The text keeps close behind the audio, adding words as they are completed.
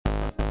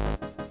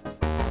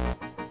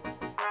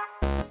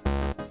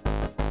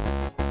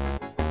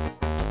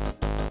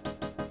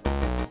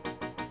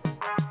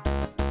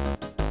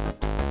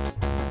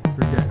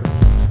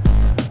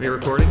Are you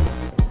recording?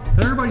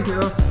 Can everybody hear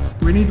us?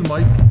 Do we need the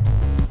mic?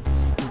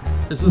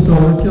 Is this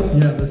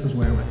overkill? Yeah, this is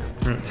way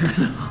overkill. Turn it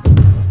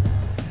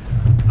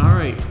on. All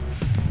right.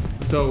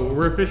 So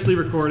we're officially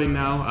recording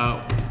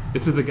now.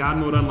 This is the God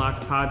Mode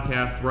Unlocked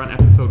podcast. We're on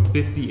episode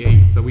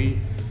 58. So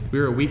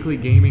we're a weekly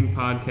gaming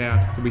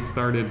podcast. We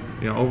started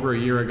over a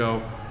year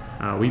ago.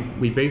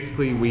 We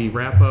basically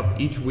wrap up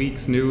each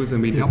week's news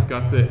and we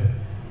discuss it.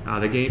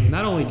 The game,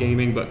 not only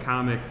gaming but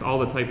comics, all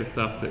the type of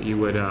stuff that you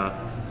would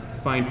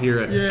find here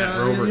at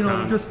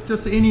RoverCon.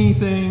 Just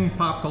anything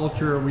pop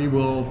culture. We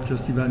will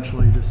just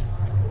eventually just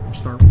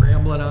start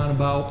rambling on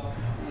about.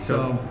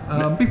 So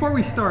before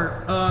we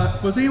start,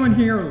 was anyone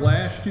here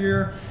last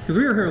year? Because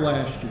we were here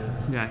last year.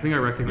 Yeah, I think I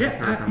recognized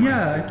her.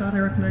 I thought I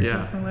recognized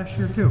her from last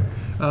year too.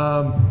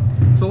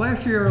 So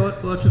last year,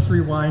 let's just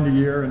rewind a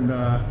year and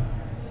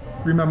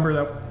remember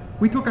that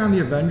we took on the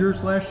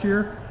Avengers last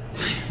year.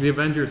 The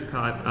Avengers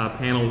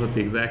panel was at the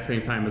exact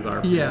same time as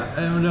our panel. Yeah,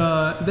 and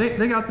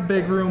they got the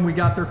big room. We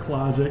got their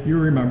closet. You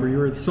remember, you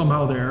were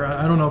somehow there.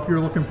 I don't know if you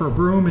were looking for a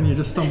broom and you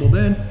just stumbled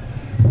in,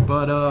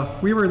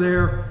 but we were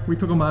there. We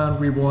took them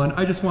on. We won.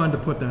 I just wanted to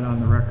put that on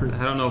the record.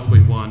 I don't know if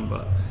we won,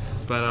 but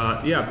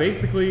yeah,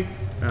 basically,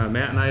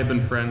 Matt and I have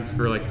been friends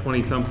for like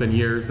 20-something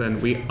years,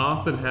 and we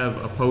often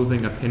have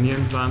opposing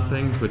opinions on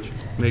things, which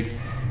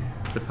makes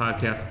the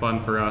podcast fun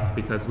for us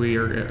because we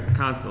are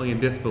constantly in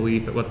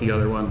disbelief at what the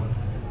other one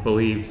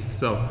believes.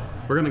 So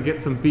we're going to get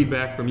some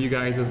feedback from you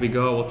guys as we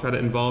go. We'll try to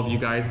involve you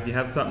guys. If you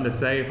have something to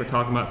say, if we're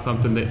talking about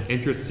something that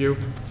interests you,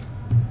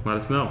 let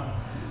us know.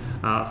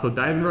 So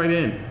diving right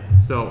in.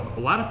 So a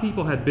lot of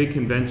people had big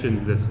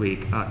conventions this week.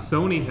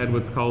 Sony had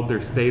what's called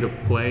their State of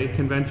Play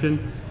convention,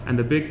 and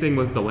the big thing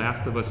was The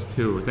Last of Us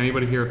 2. Is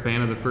anybody here a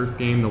fan of the first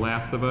game, The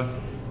Last of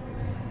Us?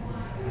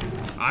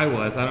 I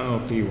was. I don't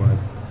know if he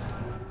was.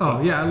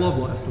 Oh, yeah, I love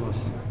Last of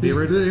Us. Did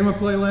anyone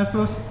play Last of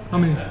Us? How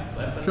many?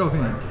 Show of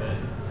hands.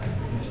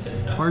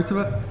 Parts of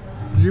it?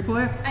 Did you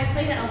play it? I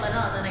played it a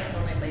little and then I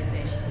sold my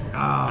PlayStation.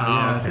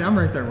 Yeah. Okay. See, I'm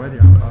right there with you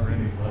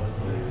already.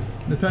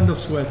 Nintendo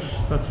Switch.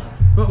 That's.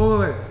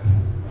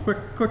 Wait.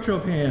 Quick show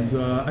of hands.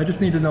 I just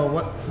need to know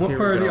what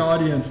part of the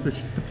audience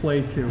to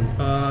play to.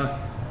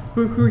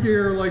 Who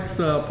here likes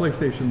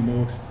PlayStation the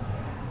most?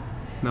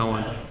 No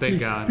one. Thank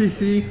God.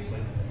 PC,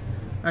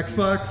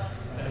 Xbox,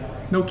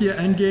 Nokia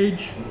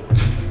N-Gage.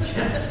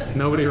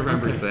 Nobody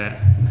remembers that.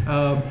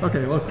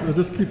 Okay, let's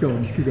just keep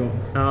going.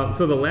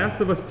 So The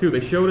Last of Us 2, they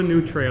showed a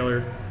new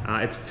trailer.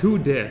 It's 2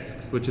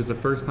 discs, which is the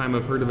first time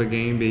I've heard of a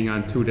game being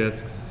on 2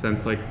 discs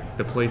since like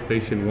the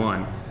PlayStation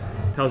 1.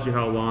 Tells you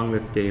how long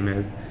this game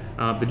is.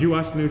 Did you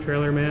watch the new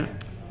trailer, Matt?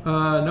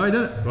 No, I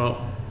didn't. Well,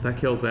 that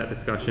kills that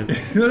discussion.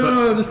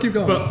 No, just keep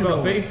going.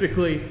 But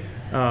basically,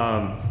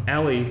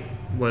 Ellie,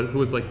 who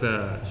was like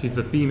she's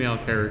the female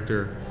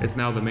character, is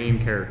now the main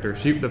character.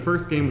 The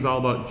first game was all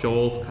about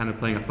Joel kind of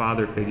playing a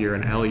father figure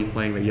and Ellie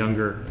playing the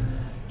younger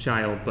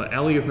child. But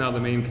Ellie is now the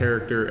main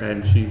character,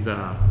 and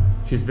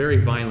she's very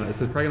violent.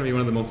 This is probably going to be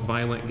one of the most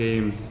violent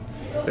games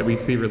that we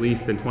see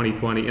released in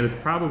 2020, and it's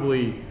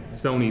probably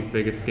Sony's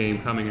biggest game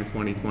coming in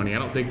 2020. I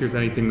don't think there's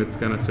anything that's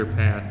going to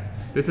surpass.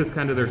 This is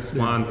kind of their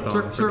swan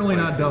song. Certainly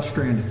not Death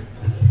Stranding.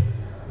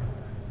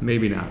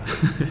 Maybe not.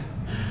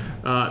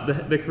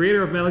 The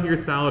creator of Metal Gear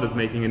Solid is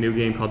making a new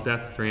game called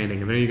Death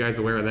Stranding. Are any of you guys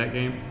aware of that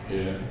game?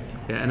 Yeah.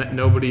 Yeah, and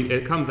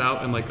it comes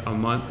out in like a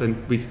month,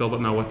 and we still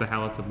don't know what the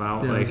hell it's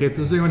about. Yeah, like,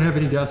 does anyone have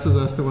any guesses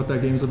as to what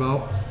that game's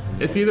about?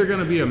 It's either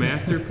going to be a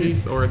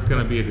masterpiece or it's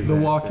going to be a disaster.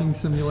 The walking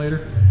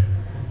simulator.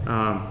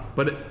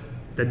 But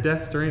the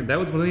Death Stranding, that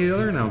was one of the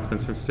other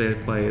announcements from State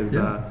of Play, is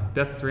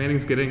Death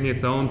Stranding's getting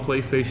its own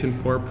PlayStation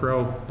 4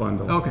 Pro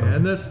bundle. Okay,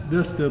 and this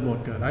did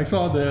look good. I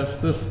saw this.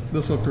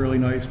 This looked really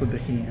nice with the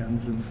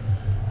hands. And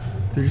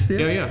did you see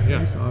it?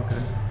 Yeah.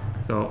 Okay.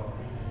 So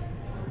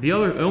the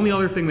only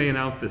other thing they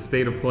announced at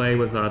State of Play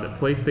was that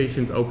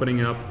PlayStation's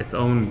opening up its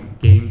own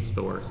game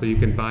store, so you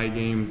can buy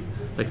games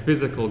like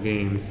physical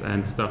games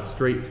and stuff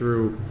straight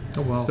through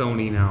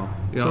Sony now.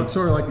 So it's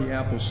sort of like the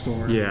Apple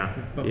Store. Yeah.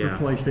 But for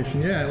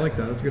PlayStation, I like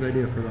that. That's a good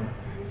idea for them.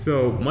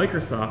 So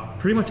Microsoft,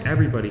 pretty much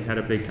everybody had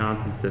a big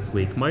conference this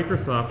week.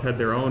 Microsoft had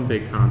their own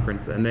big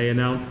conference, and they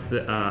announced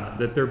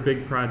that their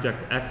big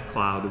project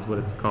xCloud is what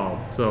it's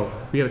called. So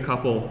we had a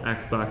couple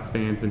Xbox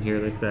fans in here.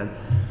 They said,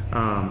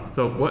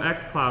 so what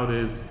xCloud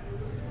is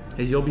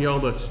you'll be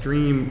able to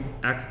stream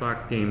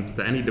Xbox games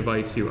to any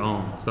device you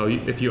own. So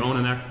if you own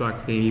an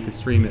Xbox game, you can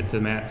stream it to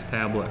Matt's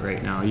tablet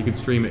right now. You can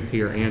stream it to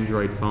your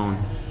Android phone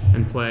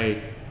and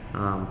play,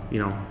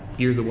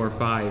 Gears of War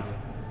 5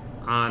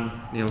 on,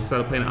 instead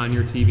of playing it on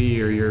your TV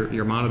or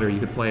your monitor, you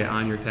could play it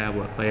on your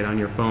tablet, play it on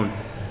your phone.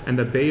 And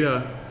the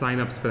beta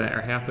signups for that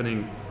are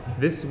happening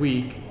this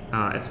week.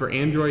 It's for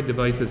Android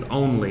devices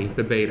only,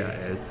 the beta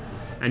is.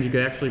 And you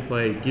could actually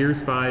play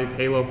Gears 5,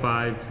 Halo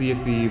 5, Sea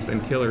of Thieves,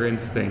 and Killer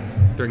Instinct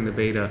during the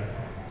beta.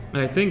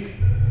 And I think,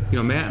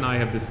 Matt and I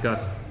have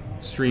discussed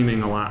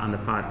streaming a lot on the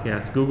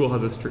podcast. Google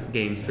has a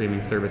game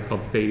streaming service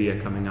called Stadia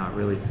coming out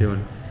really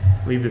soon.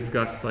 We've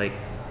discussed,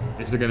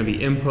 is there going to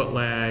be input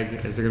lag?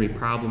 Is there going to be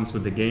problems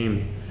with the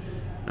games?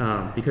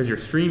 Because you're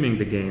streaming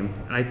the game.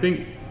 And I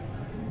think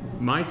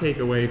my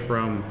takeaway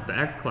from the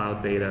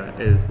xCloud beta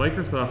is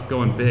Microsoft's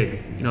going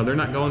big. You know, they're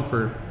not going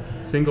for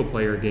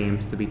single-player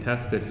games to be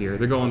tested here.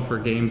 They're going for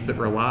games that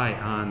rely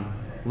on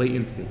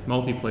latency,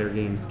 multiplayer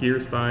games.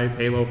 Gears 5,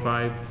 Halo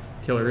 5,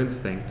 Killer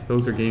Instinct.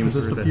 Those are games.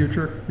 Is this the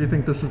future? Do you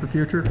think this is the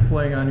future?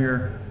 Playing on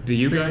your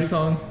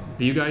Samsung?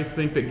 Do you guys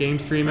think that game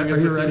streaming is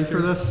the future? Are you ready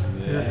for this?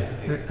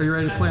 Yeah. Are you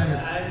ready to play on your...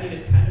 I mean,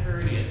 it's kind of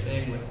already a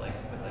thing with like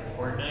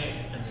Fortnite,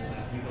 and then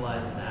like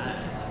utilize that.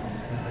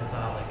 And since I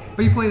saw like,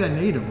 But you play that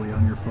natively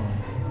on your phone.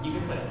 you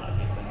can play a lot of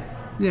games on your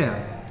phone.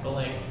 Yeah. But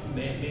like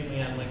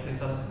mainly, I'm like they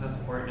saw the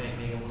success of Fortnite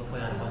being able to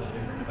play on a bunch of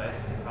different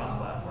devices and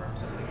cross-platforms.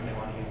 So I'm thinking they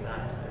want to use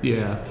that.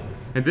 Yeah.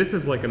 And this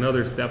is like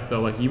another step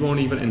though, like you won't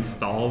even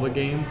install the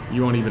game,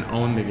 you won't even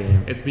own the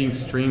game. It's being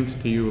streamed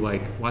to you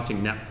like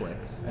watching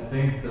Netflix. I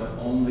think the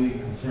only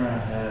concern I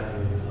have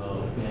is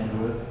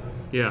bandwidth.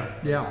 Yeah.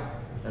 Yeah.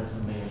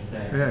 That's the main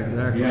thing. Yeah,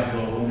 exactly. You have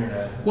low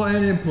internet. Well,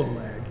 and input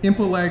lag.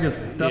 Input lag is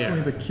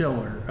definitely the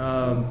killer.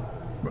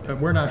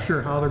 We're not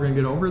sure how they're going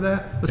to get over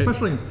that,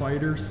 especially in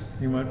fighters.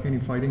 You want any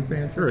fighting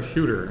fans? You're a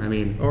shooter. I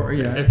mean,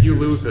 if you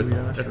lose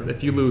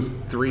if you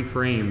lose 3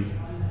 frames,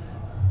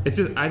 it's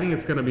just I think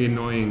it's going to be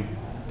annoying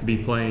to be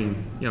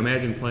playing. You know,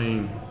 imagine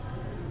playing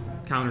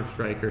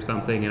Counter-Strike or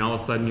something, and all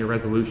of a sudden your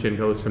resolution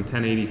goes from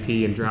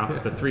 1080p and drops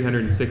to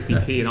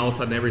 360p, and all of a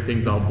sudden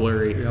everything's all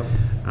blurry. Yep.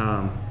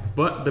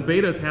 But the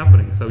beta is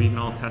happening, so you can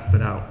all test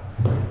it out.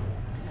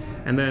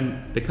 And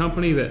then the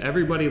company that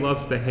everybody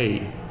loves to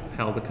hate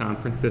held a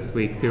conference this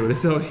week too.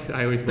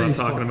 I always love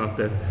talking about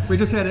this. We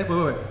just had it.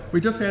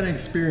 We just had an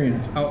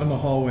experience out in the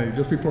hallway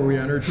just before we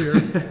entered here,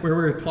 where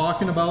we were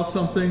talking about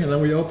something, and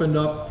then we opened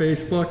up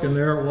Facebook, and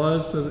there it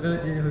was.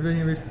 Have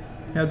any of you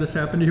had this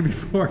happen to you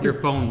before? Your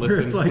phone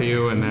listens to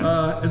you, and then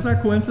is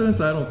that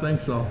coincidence? I don't think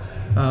so.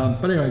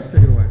 But anyway,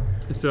 take it away.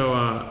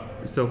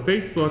 So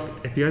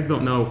Facebook, if you guys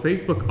don't know,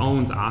 Facebook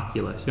owns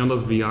Oculus. You know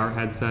those VR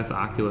headsets,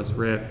 Oculus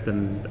Rift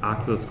and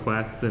Oculus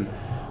Quest. And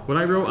what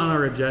I wrote on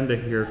our agenda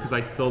here, because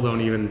I still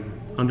don't even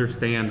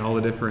understand all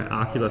the different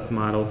Oculus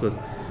models, was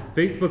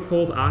Facebook's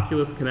whole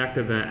Oculus Connect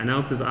event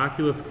announces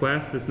Oculus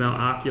Quest is now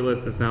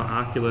Oculus is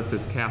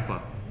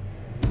Kappa.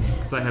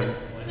 Because I have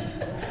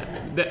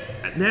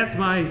that's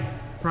my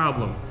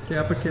problem.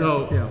 Kappa.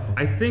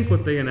 I think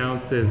what they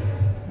announced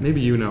is, maybe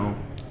you know,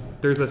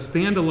 there's a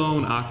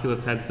standalone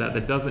Oculus headset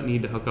that doesn't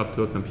need to hook up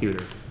to a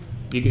computer.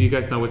 You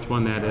guys know which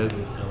one that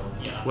is?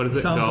 What is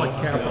it? Sounds Go?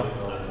 like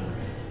Kappa.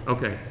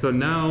 Okay, so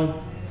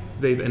now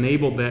they've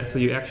enabled that so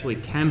you actually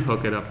can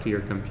hook it up to your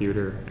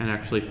computer and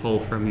actually pull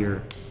from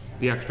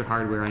the extra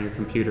hardware on your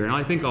computer. And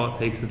I think all it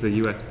takes is a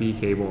USB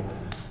cable.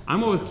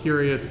 I'm always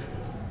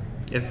curious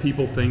if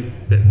people think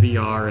that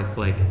VR is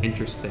like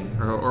interesting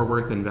or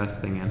worth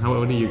investing in.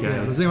 What do you guys?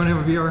 Yeah. Does anyone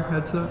have a VR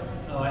headset?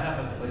 Oh, I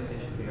have a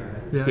PlayStation VR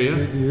headset. Yeah. Do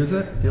you? Do you use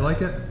it? Do you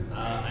like it?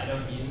 I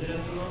don't use it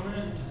at the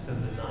moment just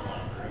because there's not a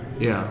lot of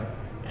room. Yeah.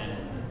 And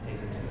it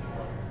takes it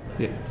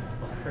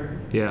to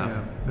Yeah.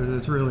 Yeah.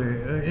 It's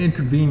really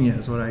inconvenient,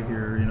 is what I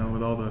hear. You know,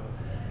 with all the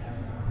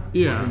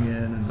plugging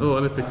in.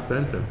 And it's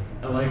expensive.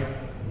 I like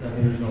that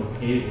there's no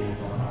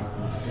cables on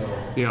Oculus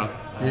Go. Yeah.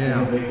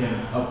 Yeah. They can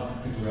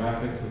up the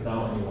graphics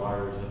without any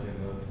wires. I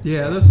think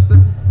Yeah,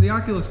 the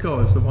Oculus Go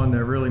is the one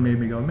that really made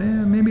me go,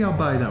 man, maybe I'll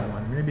buy that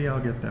one. Maybe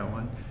I'll get that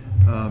one.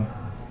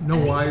 No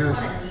wires. There's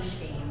a lot of niche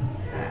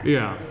games that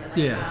Yeah.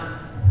 do it. Yeah.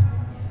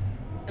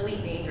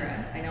 Elite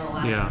Dangerous. I know a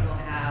lot Yeah. of people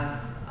have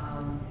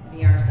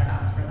VR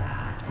setups for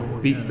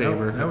that. Beat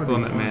Saber. That That's would the be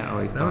one that fun. Matt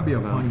always That would be a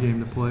talks about. fun game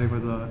to play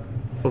with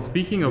Well,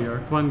 speaking of VR.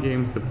 fun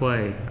games to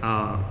play,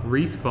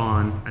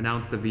 Respawn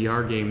announced a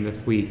VR game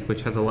this week,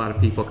 which has a lot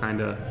of people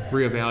kind of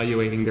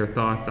reevaluating their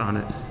thoughts on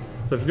it.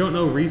 So if you don't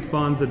know,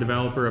 Respawn's the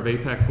developer of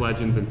Apex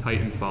Legends and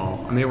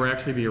Titanfall, and they were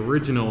actually the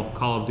original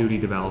Call of Duty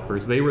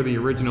developers. They were the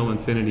original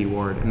Infinity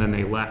Ward, and then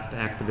they left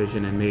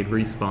Activision and made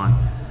Respawn.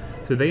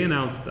 So they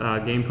announced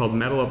a game called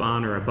Medal of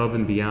Honor Above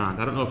and Beyond.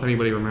 I don't know if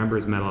anybody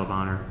remembers Medal of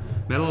Honor.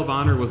 Medal of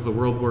Honor was the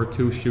World War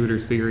II shooter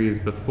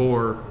series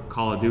before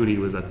Call of Duty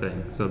was a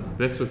thing. So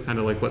this was kind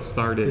of like what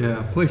started.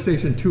 Yeah,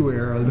 PlayStation 2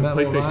 era. The Medal of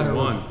PlayStation Honor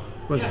 1.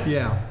 was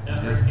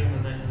That first game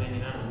was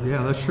 1999.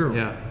 Yeah, that's true.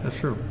 Yeah. That's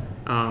true.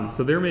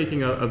 So they're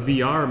making a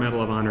VR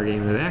Medal of Honor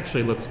game that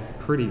actually looks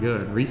pretty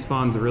good.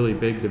 Respawn's a really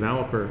big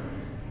developer,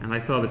 and I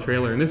saw the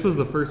trailer, and this was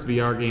the first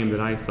VR game that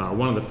I saw,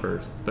 one of the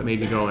first, that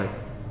made me go like,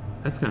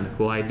 that's kind of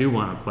cool. I do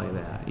want to play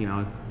that. You know,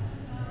 it's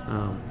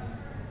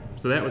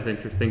so that was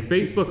interesting.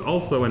 Facebook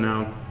also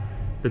announced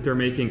that they're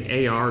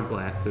making AR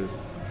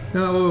glasses.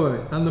 No,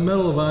 wait. On the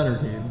Medal of Honor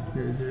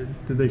game,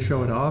 did they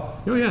show it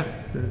off? Oh yeah.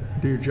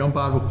 Do you jump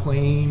out of a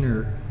plane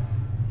or?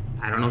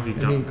 I don't know if you I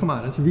jump. mean, come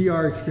on, it's a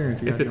VR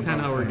experience. You It's a gotta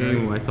jump out of 10-hour plane,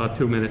 game. right? I saw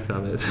 2 minutes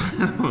of it.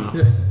 So I don't know.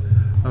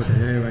 Yeah. Okay.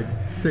 Anyway,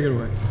 take it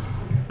away.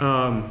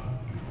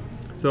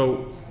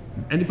 So,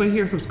 anybody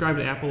here subscribe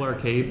to Apple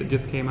Arcade that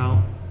just came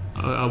out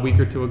a week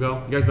or two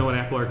ago? You guys know what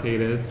Apple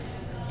Arcade is?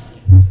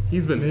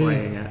 He's been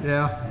playing it.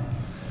 Yeah.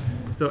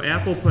 So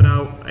Apple put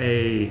out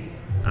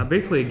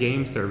basically a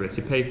game service.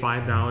 You pay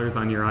 $5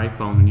 on your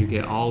iPhone and you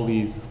get all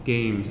these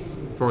games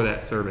for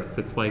that service.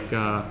 It's like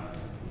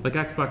like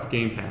Xbox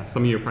Game Pass.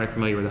 Some of you are probably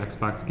familiar with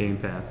Xbox Game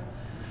Pass.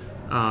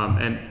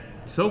 And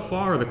so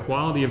far, the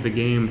quality of the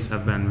games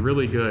have been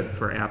really good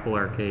for Apple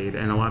Arcade,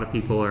 and a lot of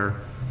people are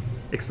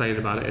excited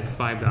about it. It's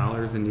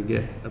 $5, and you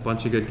get a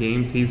bunch of good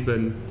games. He's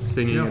been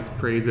singing its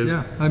praises.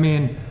 Yeah, I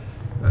mean,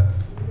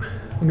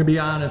 I'm gonna be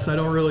honest. I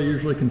don't really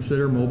usually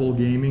consider mobile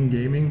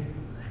gaming.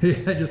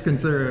 I just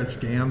consider it a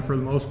scam for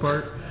the most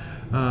part.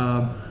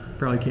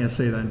 Probably can't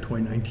say that in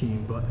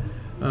 2019, but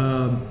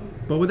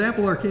with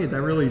Apple Arcade,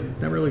 that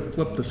really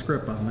flipped the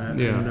script on that.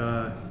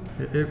 Yeah.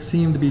 And it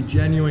seemed to be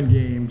genuine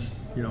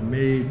games,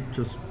 made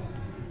just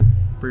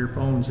for your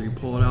phone, so you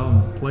pull it out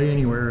and play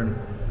anywhere, and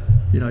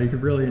you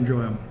could really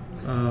enjoy them.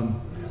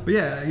 But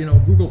yeah,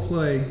 Google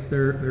Play,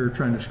 they're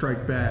trying to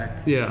strike back.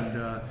 Yeah.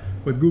 And,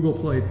 with Google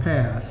Play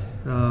Pass,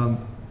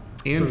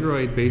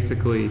 Android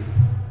basically,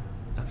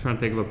 I'm trying to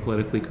think of a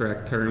politically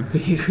correct term to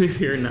use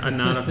here, a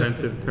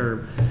non-offensive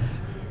term.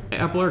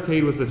 Apple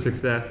Arcade was a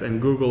success,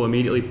 and Google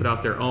immediately put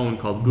out their own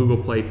called Google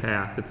Play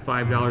Pass. It's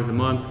 $5 a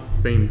month,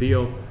 same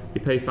deal.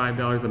 You pay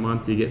 $5 a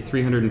month, you get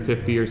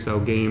 350 or so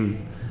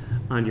games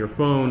on your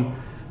phone.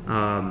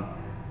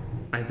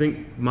 I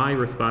think my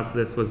response to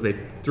this was they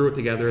threw it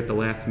together at the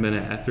last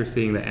minute after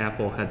seeing that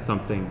Apple had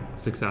something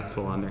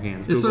successful on their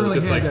hands. it certainly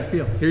had that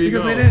feel. Here you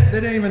because go.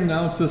 they didn't even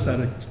announce this at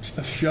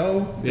a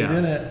show.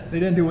 Yeah. They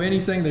didn't do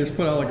anything. They just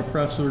put out like a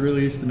press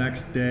release the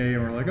next day,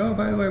 and we're like, oh,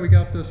 by the way, we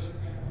got this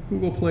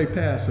Google Play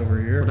Pass over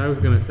here. What I was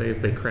going to say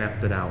is they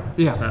crapped it out.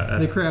 Yeah,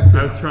 they crapped it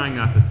I was trying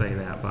not to say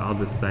that, but I'll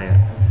just say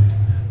it.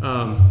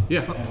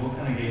 Yeah. And what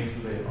kind of games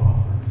do they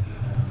offer?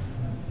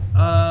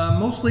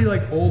 Mostly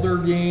like older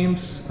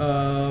games.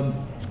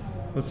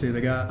 Let's see,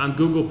 they got On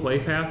Google Play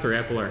Pass or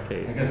Apple I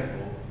Arcade? guess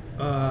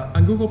both.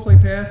 on Google Play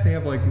Pass, they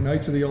have like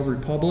Knights of the Old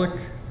Republic.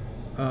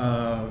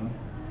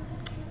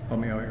 Help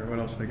me out here. What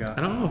else they got?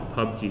 I don't know if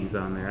PUBG's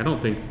on there. I don't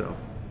think so.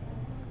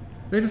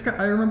 They just got.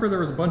 I remember there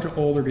was a bunch of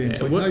older games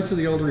Yeah, like what- Knights of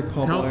the Old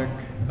Republic.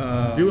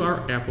 Do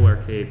our Apple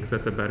Arcade, because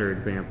that's a better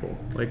example.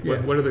 Like,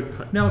 Yeah. what are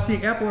the... Now,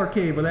 see, Apple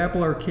Arcade, with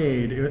Apple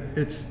Arcade,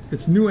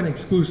 it's new and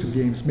exclusive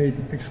games made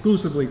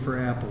exclusively for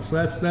Apple. So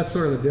that's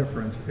sort of the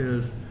difference.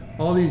 Is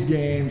all these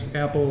games,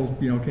 Apple,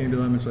 came to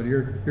them and said,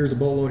 here's a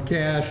boatload of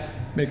cash,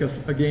 make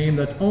us a game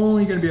that's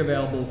only going to be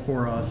available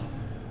for us.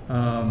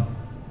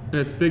 And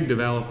it's big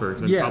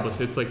developers and Yeah.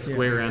 publishers. It's like Yeah.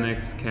 Square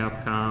Enix,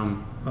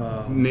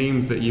 Capcom,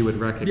 names that you would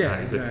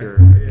recognize if you're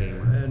a yeah.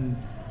 gamer. And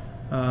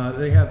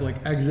they have like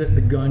Exit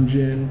the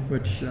Gungeon,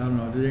 which I don't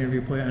know. Did any of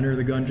you play Enter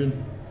the Gungeon?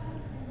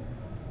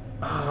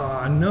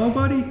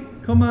 Nobody.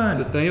 Come on.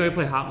 Did anybody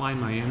play Hotline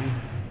Miami?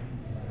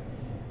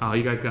 Oh,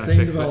 you guys gotta Same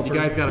fix that. developer.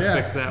 You guys gotta Yeah.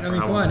 fix that. I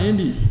mean, come problem. on,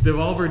 indies.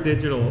 Devolver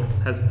Digital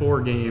has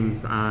 4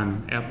 games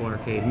on Apple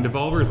Arcade, and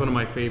Devolver is one of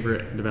my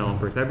favorite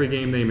developers. Every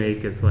game they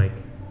make is like,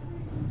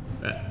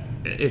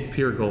 it's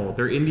pure gold.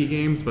 They're indie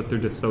games, but they're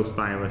just so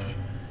stylish.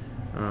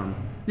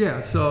 Yeah,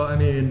 so I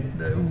mean,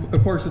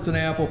 of course, it's an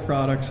Apple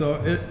product, so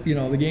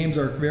the games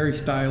are very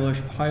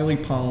stylish, highly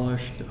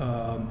polished.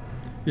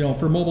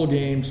 For mobile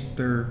games,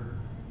 they're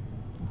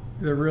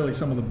really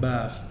some of the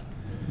best.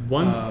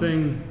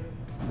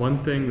 One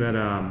thing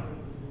that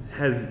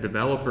has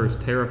developers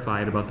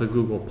terrified about the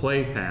Google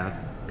Play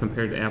Pass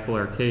compared to Apple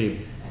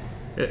Arcade.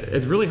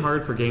 It's really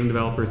hard for game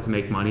developers to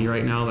make money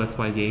right now. That's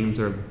why games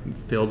are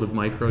filled with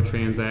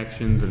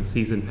microtransactions and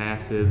season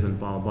passes and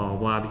blah, blah,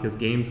 blah, because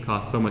games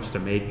cost so much to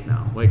make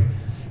now. Like,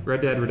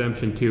 Red Dead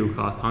Redemption 2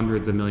 cost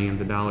hundreds of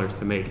millions of dollars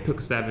to make. It took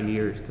 7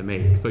 years to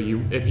make. So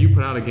if you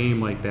put out a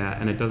game like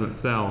that and it doesn't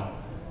sell,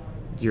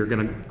 you're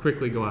going to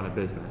quickly go out of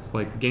business.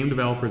 Like, game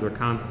developers are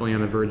constantly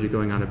on the verge of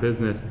going out of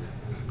business.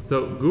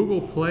 So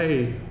Google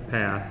Play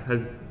Pass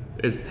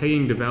is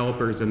paying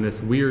developers in this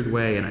weird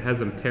way, and it has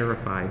them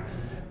terrified.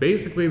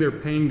 Basically, they're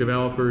paying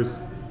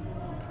developers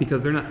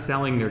because they're not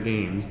selling their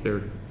games.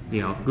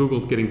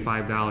 Google's getting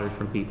 $5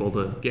 from people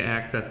to get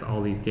access to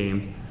all these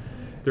games.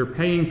 They're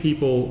paying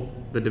people,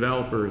 the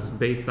developers,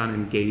 based on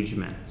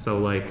engagement. So,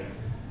 like,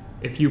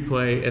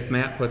 if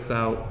Matt puts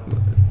out,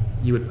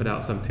 you would put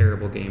out some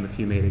terrible game if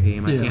you made a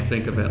game. I Yeah. can't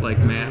think of it. Like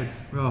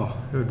Matt's. Oh,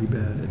 it would be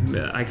bad.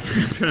 I'm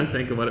trying to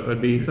think of what it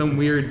would be. Some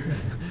weird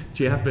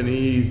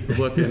Japanese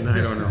looking, I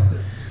don't know.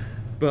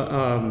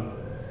 But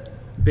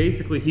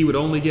basically, he would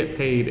only get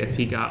paid if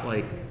he got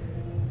like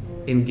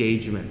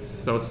engagements.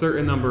 So a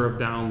certain number of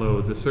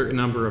downloads, a certain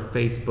number of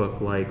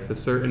Facebook likes, a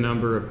certain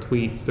number of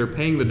tweets. They're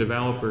paying the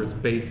developers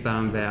based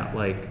on that,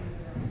 like,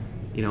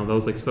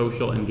 those like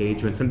social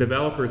engagements. And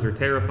developers are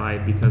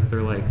terrified because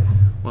they're like,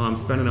 well, I'm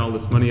spending all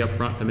this money up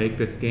front to make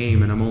this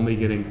game, and I'm only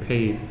getting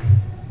paid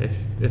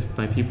if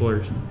my people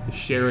are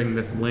sharing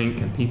this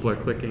link and people are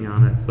clicking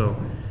on it. So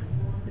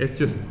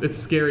it's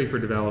scary for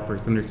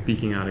developers, and they're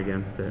speaking out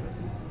against it.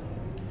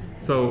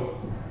 So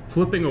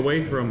flipping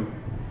away from,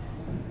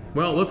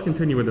 well, let's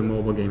continue with the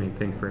mobile gaming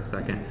thing for a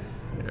second.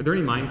 Are there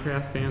any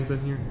Minecraft fans in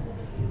here?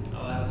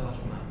 Oh, I was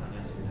watching Minecraft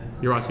yesterday.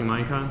 You're watching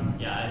Minecon?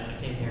 Yeah,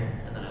 I came here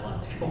and then I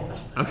left to go watch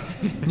that.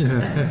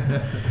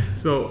 Okay.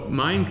 So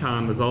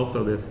Minecon was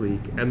also this week,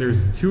 and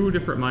there's 2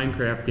 different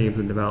Minecraft games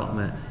in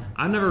development.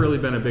 I've never really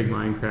been a big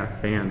Minecraft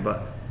fan,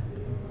 but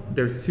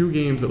there's two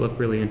games that look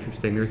really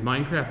interesting. There's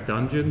Minecraft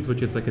Dungeons,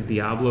 which is like a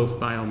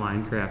Diablo-style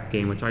Minecraft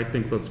game, which I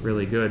think looks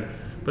really good.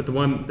 But the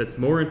one that's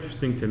more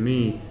interesting to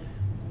me,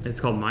 it's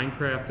called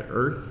Minecraft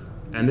Earth,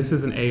 and this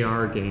is an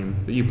AR game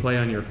that you play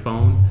on your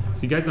phone.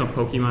 So you guys know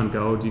Pokemon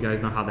Go? Do you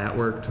guys know how that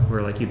worked?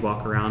 Where like you'd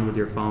walk around with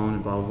your phone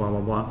and blah, blah, blah,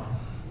 blah, blah.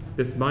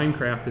 This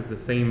Minecraft is the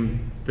same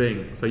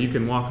thing. So you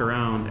can walk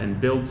around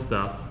and build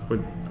stuff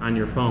on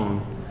your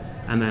phone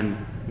and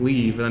then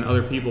leave, and then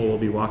other people will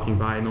be walking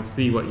by and they'll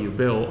see what you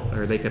built,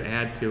 or they could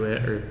add to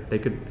it, or they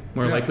could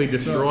more likely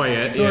destroy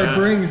it. So it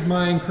brings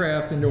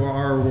Minecraft into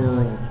our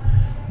world.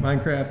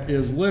 Minecraft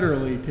is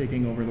literally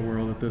taking over the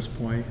world at this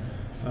point.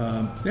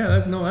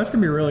 That's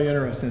gonna be really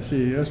interesting to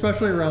see,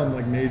 especially around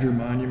like major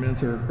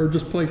monuments or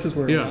just places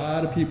where a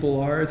lot of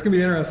people are. It's gonna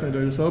be interesting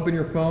to just open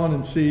your phone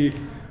and see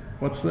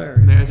what's there.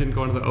 Imagine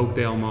going to the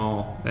Oakdale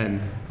Mall and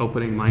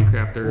opening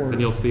Minecraft Earth,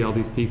 and you'll see all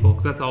these people,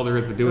 because that's all there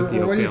is to do with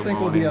the Oakdale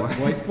Mall anymore.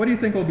 What do you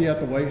think will be at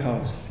the White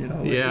House? You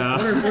know, Yeah.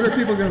 What are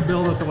people going to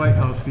build at the White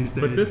House these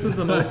days? But this was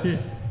the most.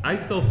 I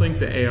still think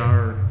the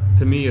AR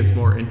to me is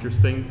more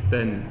interesting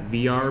than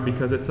VR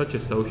because it's such a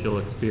social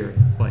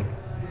experience. Like,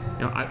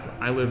 you know,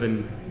 I live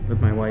with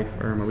my wife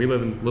Irma. We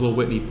live in Little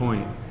Whitney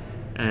Point,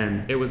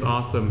 and it was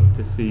awesome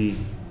to see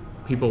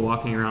people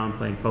walking around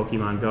playing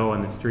Pokemon Go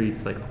on the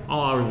streets, like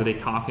all hours of the day,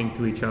 talking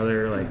to each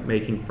other, like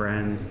making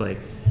friends. Like,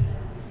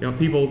 you know, some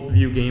people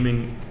view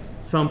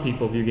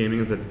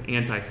gaming as an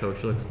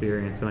antisocial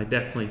experience, and I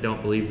definitely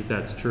don't believe that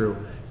that's true.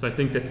 So I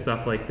think that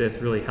stuff like this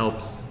really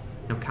helps,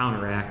 you know,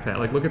 counteract that.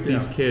 Like, look at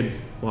these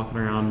kids walking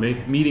around,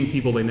 meeting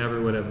people they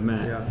never would have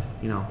met,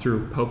 you know,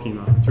 through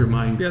Pokemon, through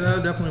Minecraft. Yeah,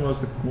 that definitely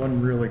was the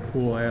one really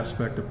cool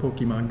aspect of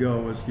Pokemon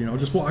Go was, you know,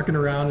 just walking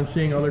around and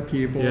seeing other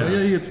people. Yeah.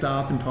 You could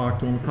stop and talk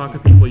to them. Talk to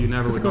people you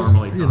never would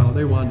normally talk to. You know,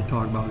 they wanted to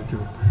talk about it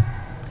too.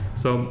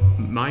 So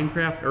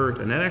Minecraft Earth,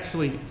 and that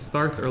actually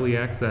starts early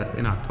access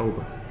in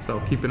October.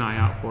 So keep an eye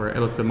out for it.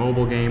 It's a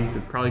mobile game.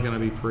 It's probably going to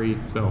be free.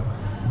 So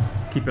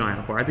keep an eye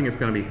out for it. I think it's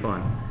going to be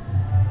fun.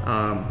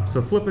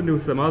 So flipping to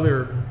some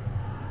other,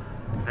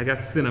 I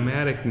guess,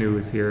 cinematic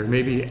news here.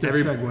 Maybe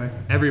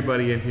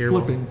everybody in here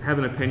will have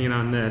an opinion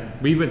on this.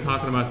 We've been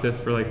talking about this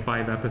for like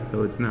 5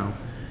 episodes now.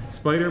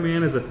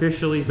 Spider-Man is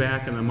officially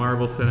back in the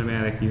Marvel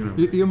Cinematic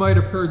Universe. You might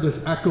have heard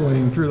this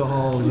echoing through the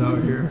halls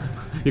out here.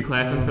 You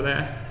clapping for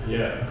that?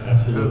 Yeah,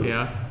 absolutely.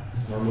 Yeah.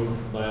 Smart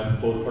move by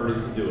both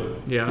parties to do it.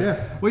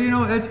 Yeah. Well, you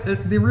know,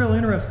 the real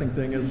interesting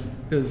thing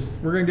is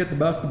we're going to get the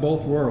best of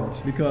both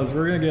worlds, because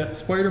we're going to get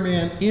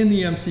Spider-Man in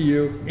the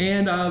MCU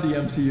and out of the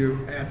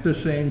MCU at the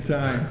same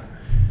time.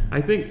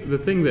 I think the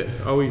thing that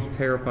always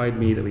terrified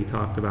me that we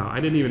talked about, I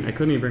couldn't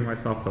even bring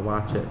myself to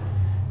watch it.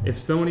 If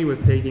Sony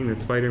was taking the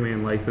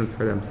Spider-Man license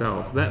for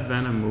themselves, that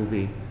Venom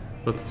movie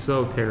looked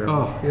so terrible.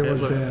 Oh, it was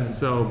bad.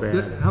 So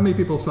bad. How many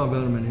people saw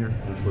Venom in here?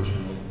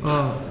 Unfortunately.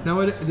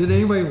 Now, did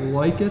anybody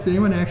like it? Did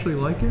anyone actually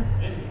like it?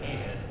 I didn't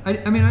hate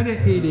it. I mean, I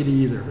didn't hate it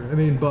either. I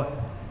mean, but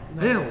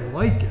I didn't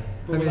like it.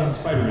 But without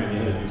Spider-Man,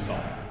 you had to do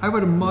something. I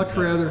would have much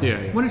rather.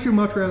 Yeah. Wouldn't you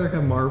much rather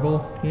have Marvel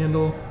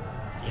handle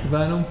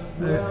Venom?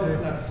 Well,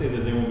 it's not to say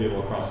that they won't be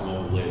able to cross them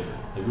over later.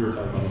 Like we were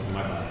talking about this in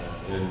my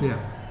podcast. And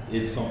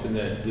it's something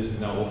that this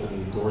is now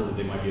opening the door that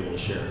they might be able to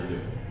share and do.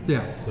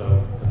 Yeah.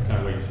 So let's kind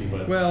of wait and see.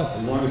 But well,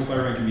 as long as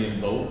Spider-Man can be in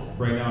both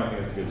right now, I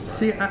think it's a good start.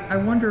 See, I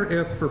wonder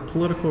if for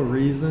political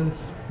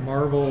reasons,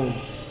 Marvel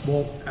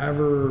won't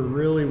ever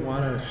really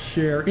want to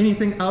share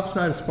anything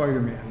outside of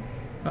Spider-Man.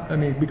 I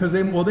mean, because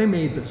they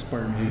made this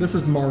Spider-Man. Mm-hmm. This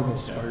is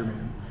Marvel's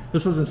Spider-Man.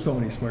 This isn't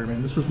Sony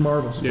Spider-Man. This is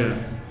Marvel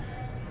Spider-Man.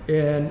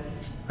 And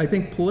I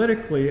think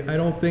politically, I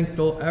don't think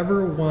they'll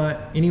ever want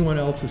anyone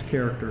else's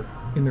character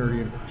in their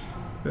universe.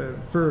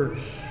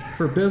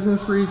 For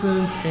business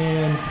reasons,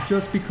 and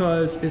just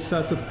because it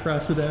sets a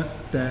precedent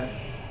that,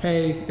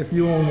 hey, if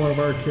you own one of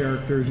our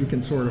characters, you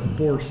can sort of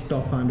force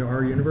stuff onto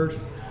our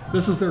universe.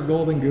 This is their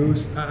golden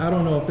goose. I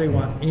don't know if they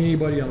want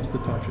anybody else to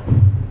touch it.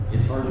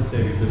 It's hard to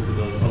say because with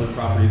the other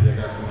properties that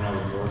got coming out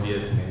with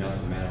Morbius and they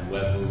announced the Man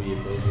Web movie,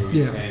 if those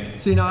movies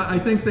tank. See, now I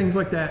think things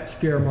like that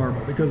scare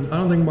Marvel, because I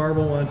don't think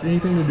Marvel wants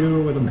anything to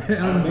do with a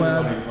Man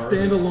Web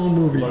standalone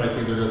movie. But I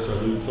think they're going to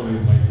start losing.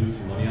 Somebody might lose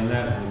some money on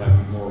that, and they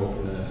might be more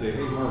open to say,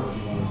 hey, Marvel, do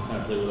you want to kind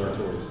of play with our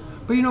toys?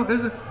 But you know,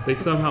 they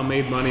somehow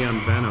made money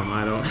on Venom.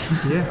 I don't.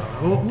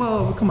 Yeah.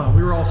 Well, come on.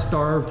 We were all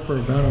starved for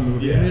a Venom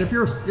movie. Yeah. I mean, if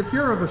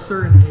you're of a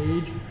certain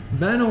age,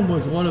 Venom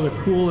was one of the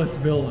coolest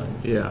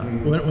villains. Yeah.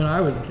 When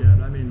I was a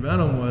kid, I mean,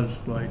 Venom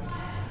was like.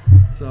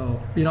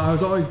 So you know, I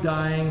was always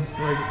dying.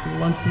 Like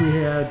once we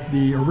had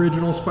the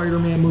original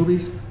Spider-Man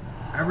movies,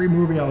 every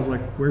movie I was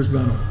like, "Where's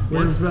Venom?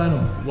 Where's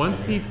Venom?"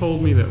 Once he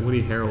told me that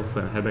Woody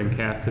Harrelson had been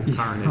cast as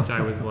Carnage,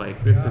 I was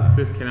like,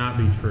 "This cannot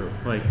be true."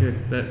 Like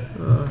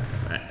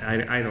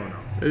I don't know.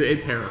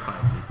 It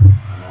terrified me.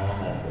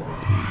 I'm all for it.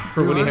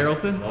 For Woody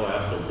Harrelson? Oh,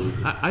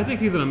 absolutely. I think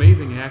he's an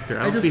amazing actor.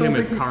 I don't see him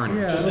as Carnage.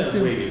 Just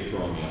that weight is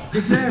throwing me off.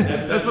 Exactly.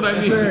 That's what I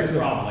mean. That's the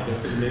problem. Like, I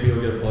figured maybe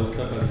he'll get a buzz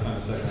cut by the time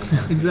the second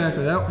one.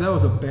 Exactly. That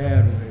was a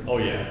bad way. Oh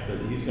yeah, but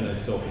he's gonna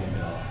soak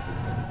him up.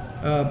 It's gonna be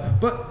fun.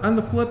 But on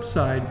the flip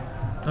side,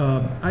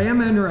 I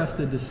am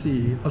interested to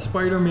see a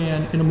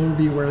Spider-Man in a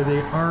movie where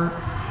they aren't,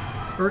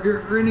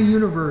 or in a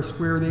universe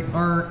where they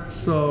aren't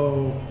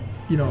so,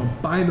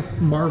 by the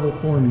Marvel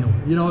formula.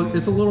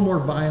 It's a little more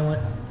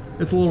violent.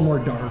 It's a little more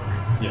dark.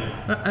 Yeah.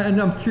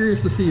 And I'm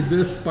curious to see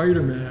this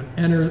Spider-Man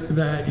enter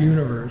that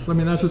universe. I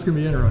mean, that's just going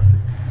to be interesting.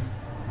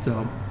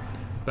 So.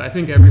 But I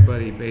think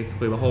everybody,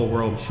 basically, the whole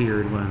world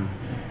cheered when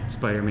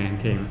Spider-Man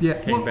came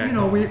back.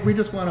 We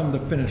just want him to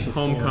finish the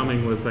story.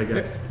 Homecoming was, I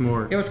guess,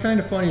 more. It was kind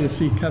of funny to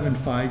see Kevin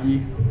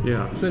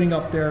Feige sitting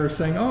up there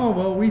saying, "Oh,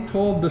 well, we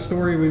told the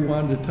story we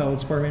wanted to tell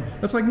with Spider-Man."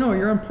 It's like, no,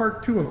 you're on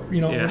part 2 of a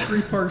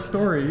 3-part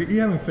story. You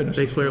haven't finished.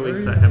 They clearly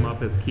set him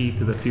up as key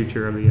to the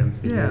future of the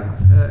MCU.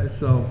 Yeah.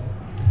 So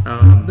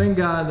thank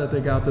God that they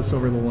got this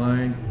over the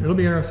line. It'll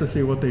be interesting to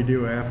see what they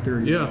do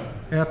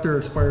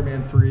after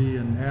Spider-Man 3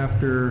 and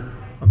after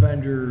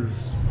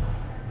Avengers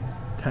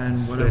 10,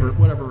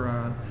 whatever we're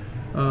on.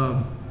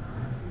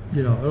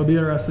 It'll be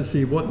interesting to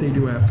see what they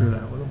do after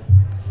that with them.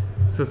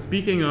 So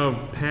speaking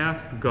of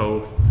past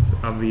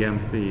ghosts of the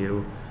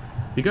MCU,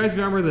 you guys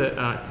remember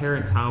that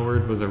Terrence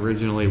Howard was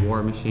originally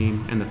War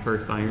Machine in the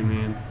first Iron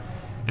Man,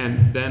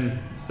 and then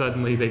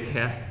suddenly they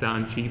cast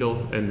Don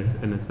Cheadle in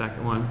the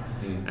second one,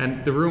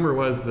 and the rumor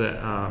was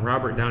that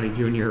Robert Downey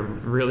Jr.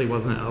 really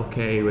wasn't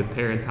okay with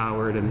Terrence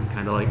Howard and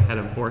kind of had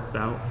him forced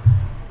out.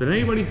 Did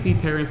anybody see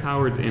Terrence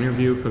Howard's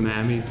interview from the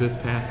Emmys this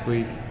past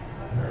week?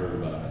 I heard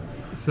about it.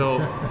 So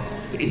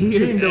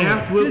he's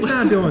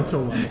not doing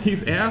so well.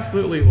 He's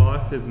absolutely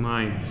lost his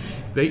mind.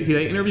 They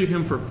interviewed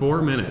him for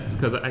 4 minutes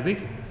because I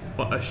think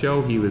a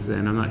show he was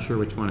in, I'm not sure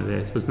which one it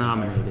is, was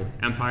nominated.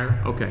 Empire?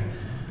 Okay.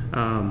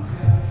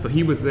 So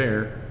he was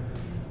there,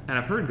 and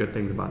I've heard good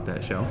things about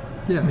that show.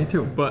 Yeah, me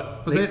too.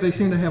 But they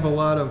seem to have a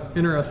lot of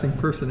interesting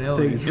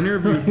personalities. They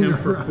interviewed him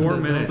for 4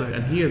 minutes,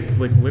 and he has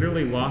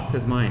literally lost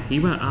his mind. He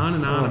went on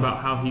and on about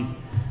how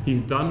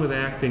he's done with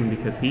acting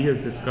because he has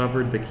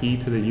discovered the key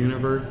to the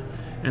universe,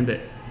 and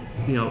that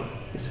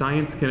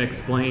science can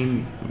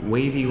explain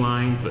wavy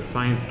lines, but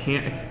science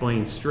can't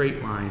explain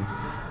straight lines.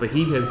 But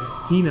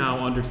he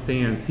now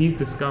understands. He's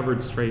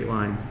discovered straight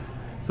lines,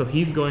 so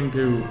he's going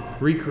to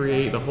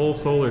recreate the whole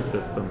solar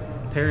system.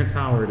 Terrence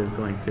Howard is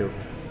going to.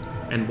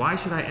 And why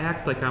should I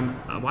act like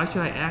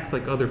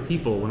other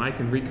people when I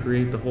can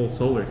recreate the whole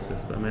solar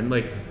system? And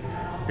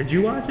did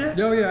you watch it?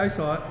 Oh yeah, I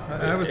saw it.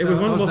 It was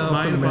one of the most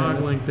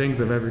mind-boggling things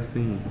I've ever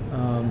seen.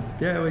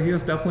 He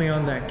was definitely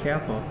on that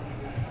Kappa.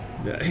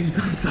 Yeah, he was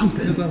on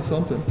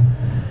something.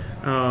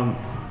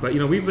 But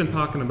we've been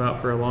talking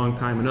about for a long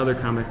time another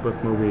comic book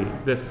movie,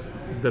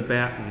 the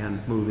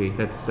Batman movie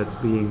that's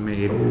being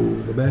made. Oh,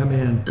 the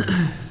Batman.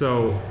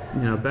 So,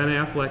 Ben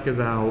Affleck is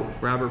out,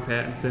 Robert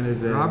Pattinson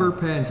is in. Robert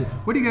Pattinson.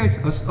 What do you guys,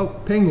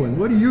 Penguin,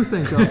 what do you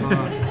think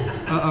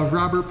of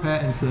Robert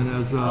Pattinson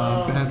as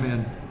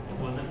Batman?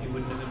 He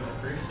wouldn't have been my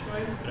first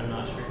choice, but I'm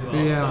not sure who else.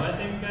 Yeah. So I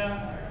think,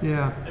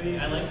 I mean,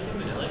 I liked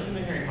him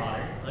in Harry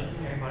Potter. I liked him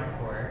in Harry Potter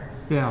 4.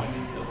 Yeah. He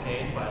was okay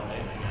in Twilight,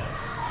 I guess.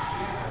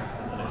 That's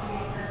what I've seen.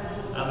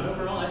 But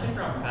overall, I think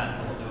Robert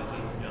Pattinson will do a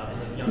decent job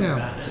as a younger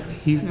Batman.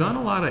 He's done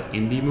a lot of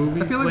indie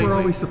movies. I feel like lately, we're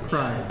always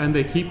surprised. And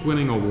they keep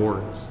winning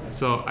awards.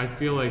 So I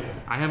feel like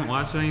I haven't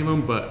watched any of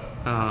them, but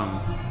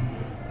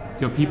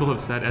people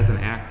have said as an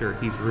actor,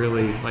 he's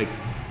really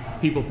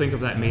people think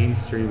of that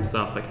mainstream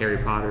stuff like Harry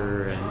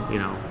Potter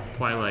and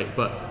Twilight,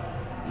 but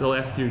the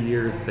last few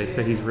years they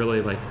said he's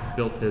really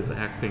built his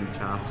acting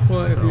chops.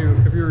 Well,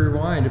 if you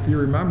rewind, if you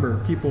remember,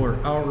 people are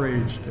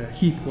outraged at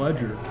Heath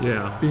Ledger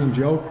being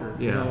Joker.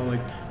 Yeah.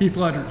 Heath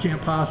Ledger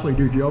can't possibly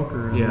do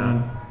Joker.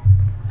 And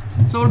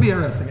so it'll be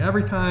interesting.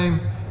 Every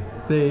time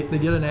they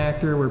get an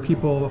actor where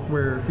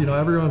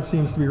everyone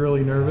seems to be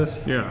really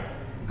nervous. Yeah.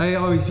 I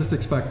always just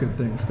expect good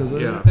things because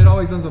it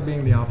always ends up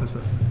being the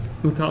opposite.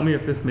 Well, tell me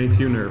if this makes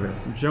you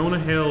nervous. Jonah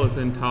Hill is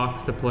in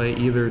talks to play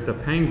either the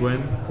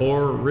Penguin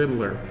or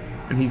Riddler,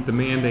 and he's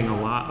demanding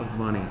a lot of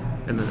money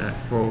in that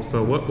role.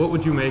 So what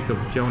would you make of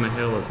Jonah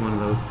Hill as one of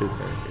those two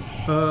characters?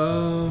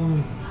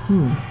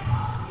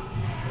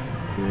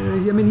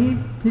 I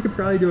mean, he could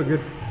probably do a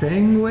good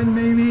Penguin,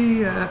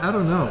 maybe. I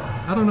don't know.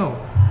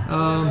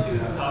 He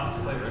was in talks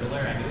to play Riddler.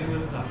 I knew he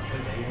was in talks to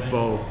play Penguin.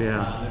 Both,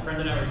 yeah. My friend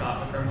and I were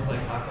talking. My friend was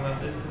talking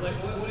about this. He's like,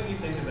 "What do you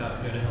think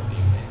about Jonah Hill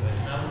being Penguin?"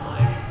 And I was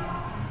like,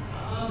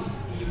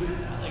 he would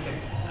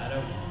I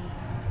don't.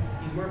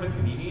 He's more of a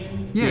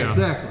comedian. Yeah,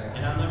 exactly.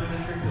 And I'm not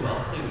really sure who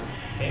else they would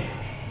pick.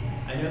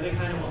 I know they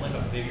kind of want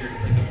a bigger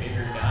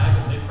guy,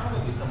 but there's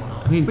probably someone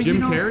else. I mean, Jim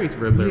Carrey's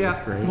Riddler was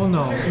great. Well,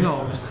 no.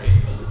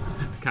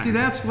 See,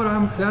 that's what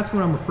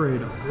I'm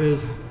afraid of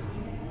is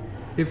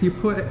if you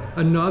put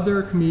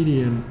another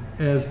comedian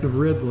as the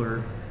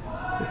Riddler.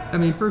 I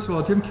mean, first of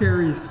all, Jim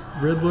Carrey's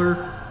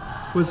Riddler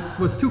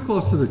was too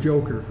close to the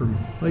Joker for me.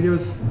 It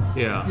was,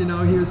 he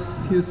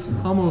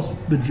was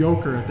almost the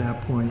Joker at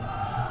that point.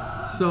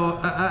 So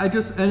I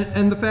just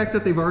and the fact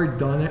that they've already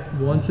done it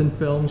once in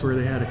films where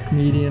they had a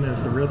comedian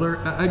as the Riddler,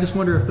 I just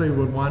wonder if they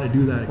would want to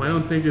do that again. Why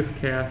don't they just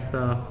cast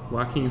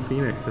Joaquin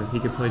Phoenix and he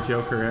could play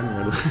Joker and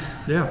Riddler?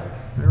 Yeah,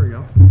 there we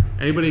go.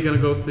 Anybody gonna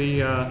go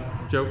see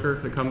Joker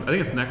that comes. I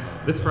think it's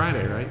this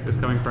Friday, right? This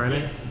coming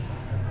Friday.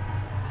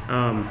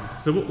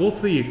 So we'll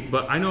see.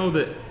 But I know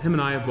that him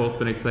and I have both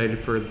been excited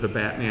for the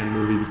Batman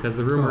movie because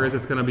the rumor is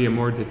it's going to be a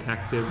more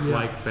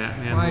detective-like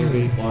Batman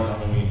movie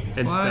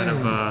instead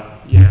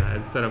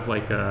of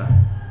like a.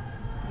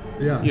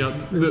 Yeah. You know,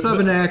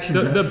 the action.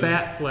 The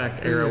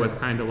Batfleck era was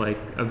kind of like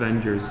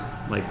Avengers,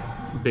 like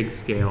big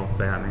scale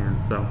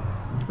Batman. So.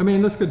 I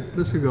mean, this could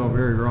go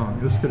very wrong.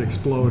 This could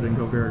explode and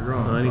go very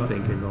wrong. Well,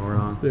 anything can go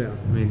wrong. Yeah.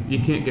 I mean, you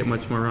can't get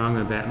much more wrong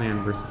than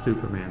Batman versus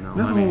Superman, though.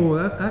 No, I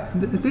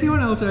mean, did anyone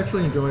else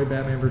actually enjoy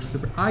Batman versus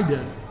Superman? I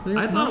did.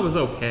 I thought it was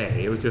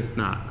okay. It was just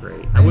not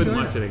great. I wouldn't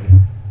watch it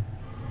again.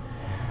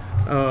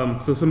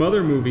 So some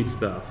other movie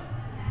stuff.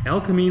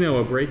 El Camino,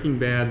 a Breaking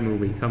Bad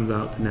movie, comes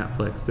out to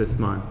Netflix this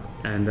month.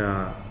 And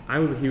I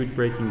was a huge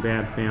Breaking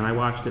Bad fan. I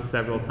watched it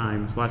several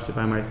times. Watched it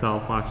by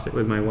myself. Watched it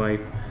with my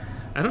wife.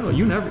 I don't know.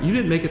 You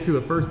didn't make it through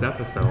the first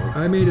episode.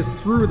 I made it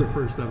through the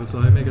first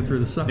episode. I make it through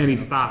the second. And he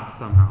stops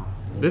somehow.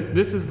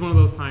 This is one of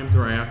those times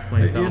where I ask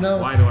myself,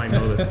 why do I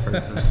know this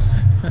person?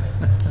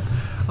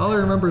 All I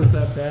remember is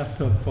that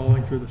bathtub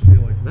falling through the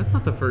ceiling. That's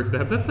not the first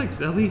step. That's like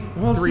at least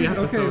 3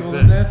 episodes okay, well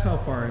in. that's how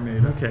far I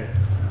made it. Okay.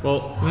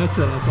 Well, that's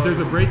it. That's all. There's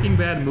a Breaking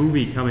Bad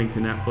movie coming to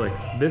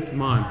Netflix this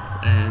month,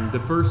 and the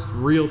first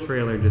real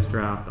trailer just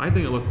dropped. I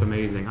think it looks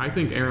amazing. I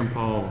think Aaron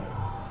Paul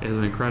is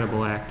an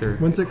incredible actor.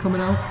 When's it coming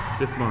out?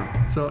 This month.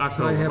 So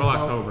October.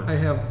 October. I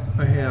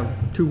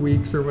have 2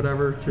 weeks or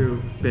whatever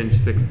to binge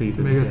 6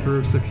 seasons. Make it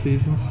through 6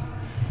 seasons.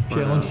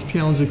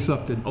 Challenge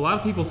accepted. A lot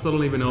of people still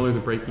don't even know there's a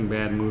Breaking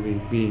Bad movie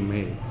being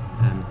made,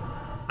 and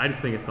I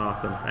just think it's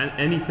awesome. And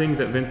anything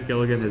that Vince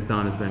Gilligan has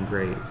done has been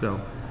great. So.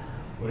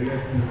 What do you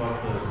guys think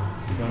about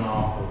the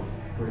spin-off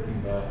of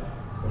Breaking Bad,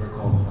 Better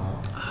Call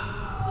Saul?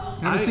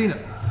 Haven't seen it.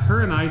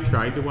 Her and I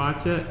tried to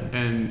watch it,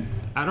 and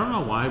I don't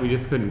know why we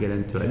just couldn't get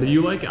into it. Did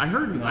you like it? I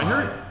heard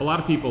a lot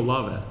of people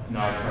love it. No,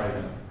 I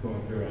tried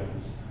going through it. I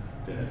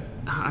just didn't.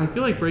 I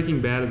feel like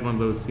Breaking Bad is one of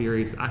those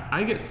series.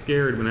 I get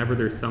scared whenever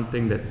there's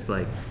something that's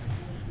like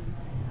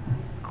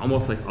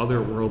almost like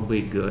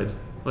otherworldly good.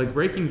 Like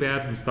Breaking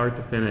Bad from start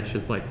to finish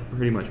is like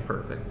pretty much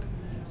perfect.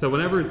 So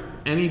whenever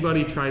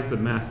anybody tries to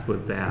mess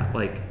with that,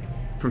 like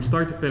from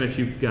start to finish,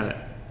 you've got it.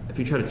 If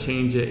you try to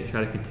change it, you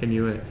try to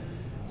continue it,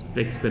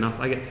 big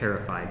spin-offs, I get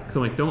terrified. So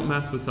like, don't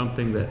mess with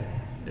something that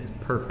is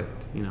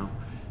perfect. You know,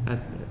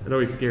 it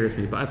always scares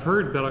me. But I've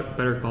heard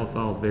Better Call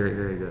Saul is very,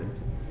 very good.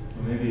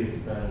 Well, maybe it's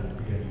bad in the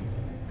beginning.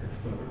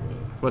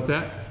 What's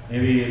that?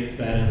 Maybe it's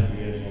bad in the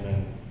beginning, and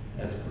then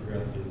as it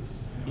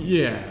progresses.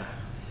 Yeah.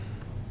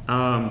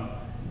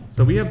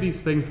 So we have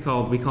these things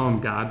we call them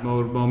God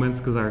Mode moments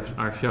because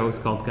our show is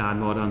called God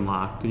Mode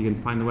Unlocked. You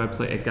can find the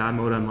website at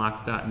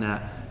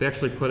godmodeunlocked.net. They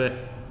actually put it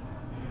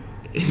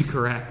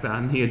incorrect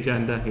on the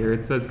agenda here.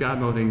 It says God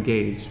Mode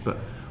Engaged, but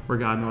we're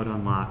God Mode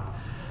Unlocked.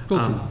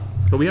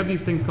 But we have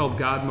these things called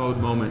God Mode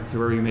moments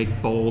where we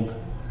make bold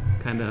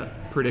kind of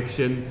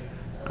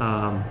predictions,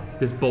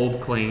 just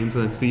bold claims,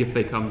 and then see if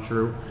they come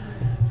true.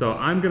 So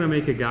I'm going to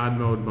make a God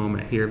Mode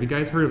moment here. Have you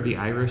guys heard of The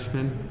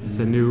Irishman? It's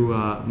a new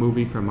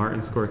movie from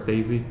Martin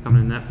Scorsese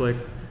coming to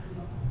Netflix.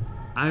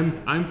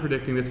 I'm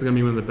predicting this is going to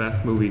be one of the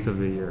best movies of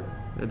the year.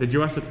 Did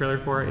you watch the trailer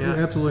for it yet?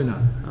 Absolutely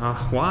not.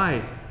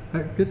 Why?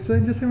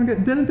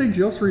 Didn't they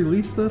just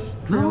release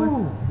this trailer?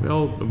 No.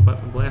 Well,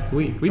 last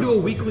week. We do a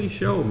weekly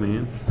show,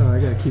 man. I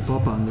got to keep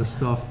up on this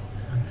stuff.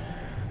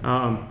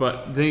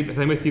 But has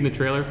anybody seen the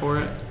trailer for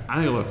it? I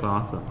think it looks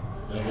awesome.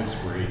 It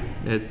looks great.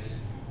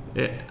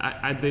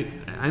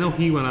 I know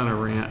he went on a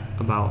rant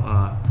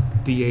about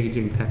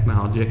de-aging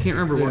technology. I can't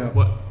remember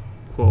what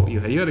quote you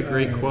had. You had a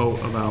great quote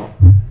about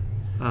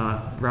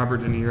Robert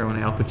De Niro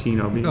and Al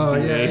Pacino being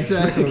de-aged.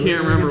 Exactly. I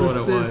can't remember what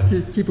it was.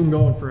 Keep them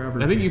going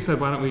forever. I think you said,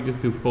 why don't we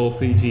just do full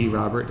CG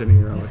Robert De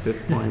Niro at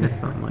this point or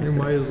something like that. You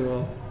might as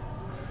well.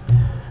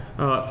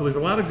 So there's a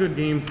lot of good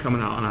games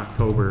coming out in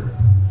October.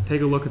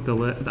 Take a look at the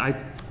list.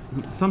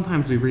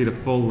 Sometimes we read a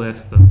full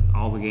list of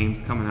all the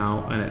games coming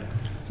out, and it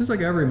just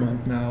like every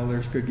month now,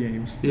 there's good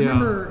games. Yeah.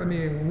 Remember, I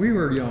mean, when we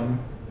were young,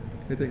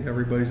 I think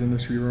everybody's in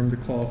this room to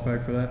qualify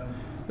for that.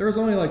 There was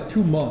only like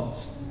 2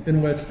 months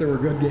in which there were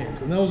good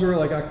games, and those were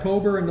like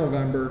October and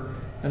November,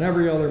 and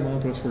every other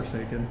month was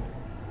Forsaken.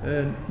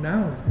 And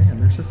now, man,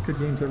 there's just good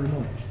games every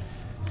month.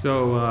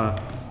 So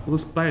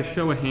let's by a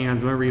show of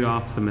hands. I'm gonna read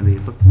off some of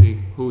these. Let's see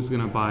who's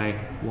gonna buy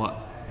what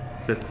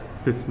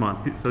this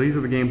month. So these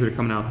are the games that are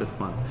coming out this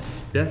month.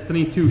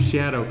 Destiny 2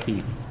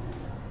 Shadowkeep.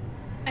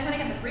 I'm gonna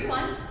get the free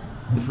one.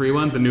 The free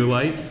one, the new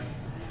light.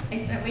 I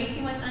spent way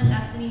too much on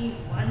Destiny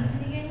 1 to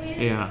begin with.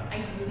 Yeah.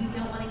 I really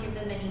don't want to give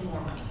them any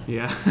more money.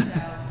 Yeah. So.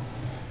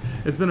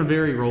 It's been a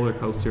very roller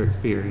coaster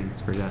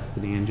experience for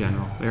Destiny in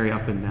general. Very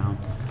up and down.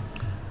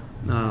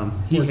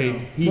 He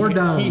hates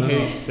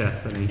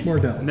Destiny. More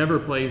down. Never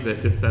plays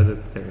it, just says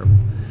it's terrible.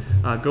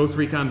 Ghost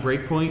Recon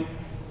Breakpoint.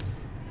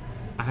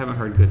 I haven't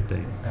heard good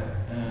things.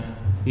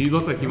 You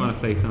look like you want to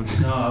say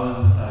something. No, I was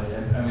just,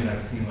 I mean,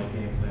 I've seen like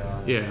gameplay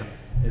on it. Yeah.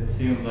 It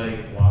seems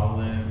like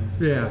Wildlands.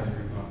 Yeah.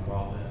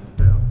 Wildlands.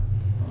 Yeah.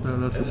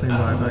 That's the same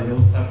vibe I get.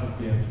 Those type of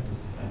games are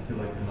just, I feel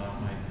like they're not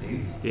my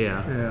taste.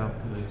 Yeah. Yeah.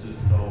 Because it's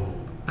just so.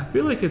 I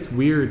feel like it's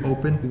weird.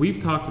 Open.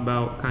 We've talked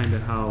about kind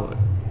of how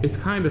it's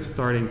kind of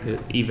starting to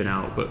even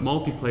out, but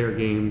multiplayer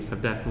games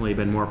have definitely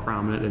been more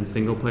prominent than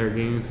single player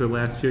games for the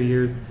last few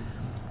years.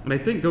 And I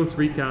think Ghost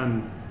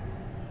Recon,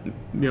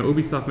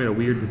 Ubisoft made a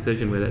weird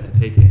decision with it to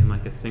take it in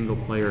like a single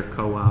player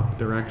co-op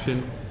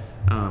direction.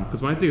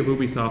 Because when I think of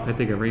Ubisoft, I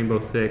think of Rainbow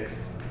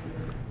Six,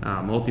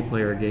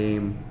 multiplayer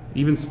game,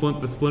 even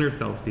the Splinter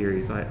Cell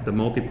series, the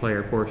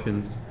multiplayer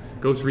portions.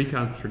 Ghost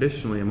Recon's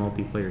traditionally a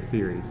multiplayer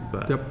series,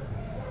 but Yep.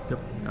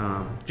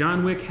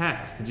 John Wick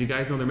Hex. Did you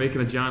guys know they're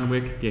making a John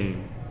Wick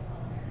game?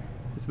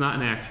 It's not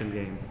an action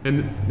game,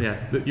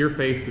 and your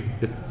face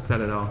just said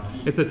it all.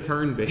 It's a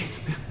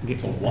turn-based game.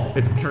 It's a what?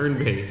 It's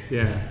turn-based.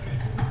 Yeah.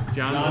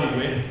 Johnny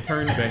Wick?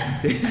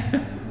 Turn-based.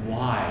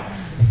 Why?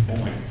 Oh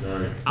my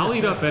god. I'll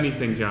eat up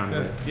anything John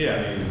Wick. Yeah,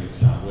 I mean,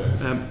 it's John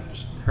Wick.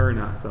 Her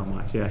not so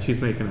much. Yeah,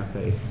 she's making a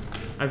face.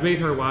 I've made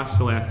her watch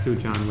the last 2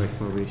 John Wick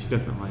movies. She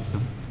doesn't like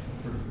them.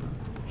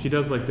 She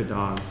does like the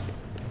dogs.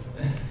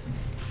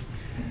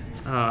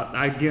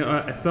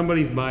 If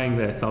somebody's buying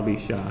this, I'll be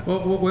shocked.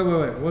 Well,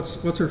 wait.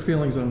 What's her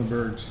feelings on the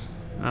birds?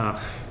 Uh,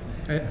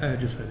 I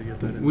just had to get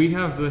that in. we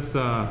have this.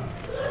 Have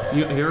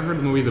you ever heard of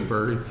the movie The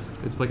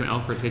Birds? It's like an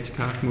Alfred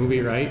Hitchcock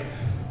movie, right?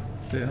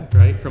 Yeah.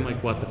 Right? From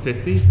like what, the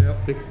 50s?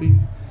 Yep. 60s?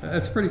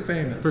 That's pretty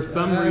famous. For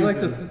some I like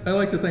reason-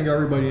 to think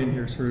everybody in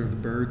here's heard of the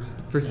birds.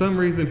 For some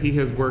reason, he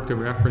has worked a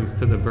reference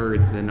to The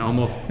Birds in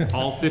almost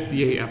all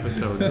 58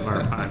 episodes of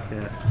our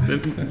podcast.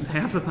 And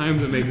half the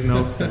times it makes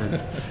no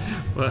sense,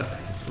 but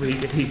he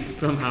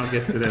somehow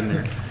gets it in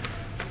there.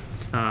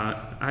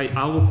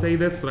 I will say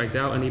this, but I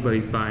doubt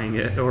anybody's buying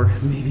it or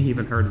has maybe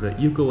even heard of it.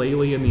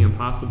 Yooka-Laylee and the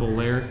Impossible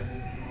Lair.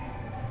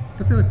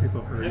 I feel like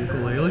people have heard of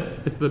ukulele.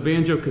 It's the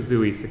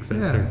Banjo-Kazooie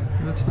successor. Yeah,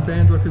 that's the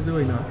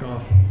Banjo-Kazooie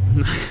knockoff.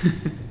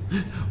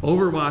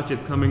 Overwatch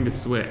is coming to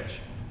Switch.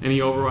 Any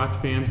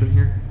Overwatch fans in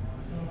here?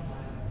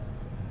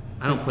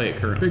 I don't play it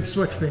currently. Big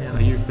Switch I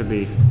fans. used to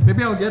be.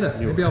 Maybe I'll get it.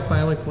 Maybe I'll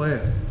finally play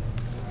it.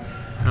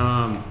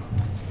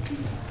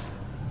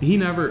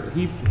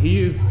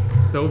 He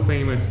is so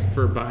famous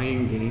for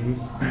buying games,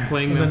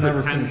 playing And them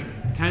then for never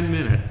 10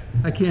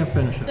 minutes, I can't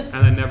finish it. and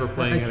then never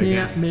playing I it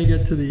can't again. make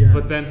it to the end.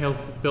 But then he'll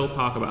still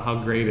talk about how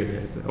great it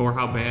is or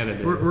how bad it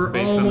is We're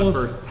based on the almost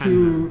first 10 to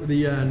minutes.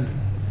 the end.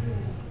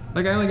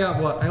 Like I only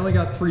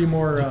got 3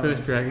 more. Did you finish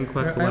Dragon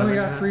Quest I only 11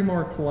 got yet? 3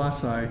 more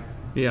Colossi.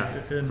 Yeah,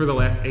 it's for the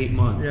last 8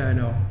 months. Yeah, I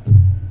know.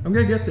 I'm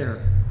gonna get there.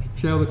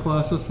 Shadow of the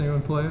Colossus.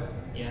 Anyone play it?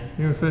 Yeah.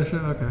 You gonna finish it?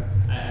 Okay. I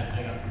think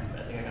I got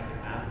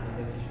through half of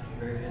the PlayStation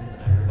 2 version,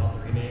 and I rebought the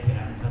remake and I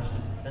haven't touched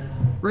it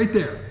since. Right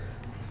there.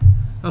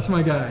 That's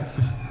my guy.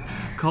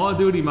 Call of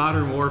Duty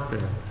Modern Warfare.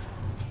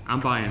 I'm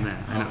buying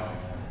that. I know.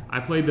 I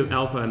played the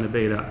alpha and the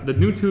beta. The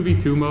new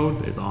 2v2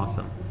 mode is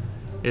awesome.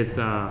 It's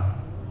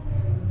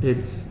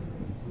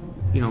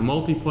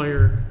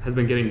multiplayer has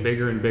been getting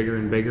bigger and bigger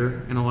and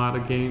bigger in a lot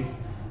of games.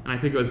 And I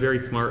think it was very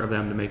smart of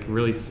them to make a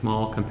really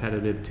small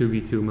competitive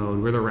 2v2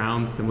 mode where the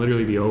rounds can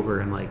literally be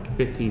over in like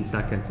 15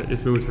 seconds. It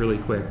just moves really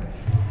quick.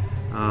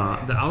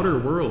 The Outer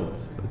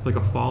Worlds, it's like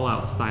a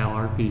Fallout style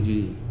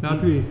RPG.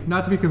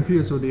 Not to be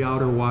confused with the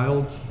Outer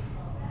Wilds.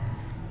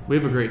 We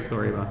have a great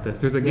story about this.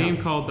 There's a game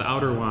Yes. called The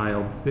Outer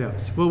Wilds.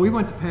 Yes. Well, we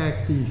went to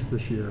PAX East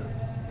this year.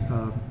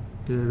 Have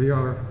you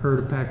ever heard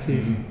of PAX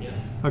East? Yeah.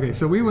 Okay,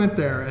 so we went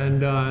there,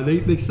 and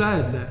they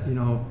said that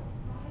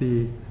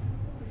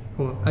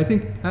I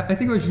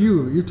think it was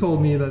you. You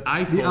told me that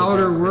I the told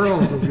Outer you.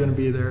 Worlds was going to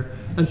be there,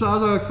 and so I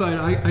was all excited.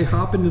 I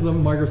hop into the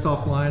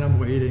Microsoft line. I'm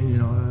waiting.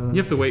 You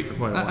have to wait for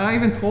quite a while. I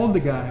even told the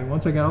guy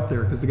once I got up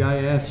there because the guy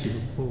asked you,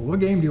 "Well, what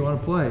game do you want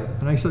to play?"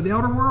 And I said, "The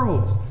Outer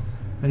Worlds."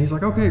 And he's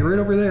like, "Okay, right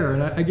over there."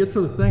 And I get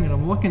to the thing, and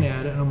I'm looking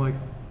at it, and I'm like,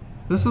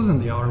 "This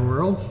isn't the Outer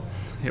Worlds."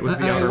 It was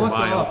the And Outer I looked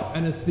Wilds. up,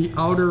 and it's the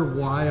Outer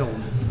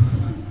Wilds.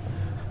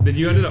 Did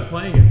you ended up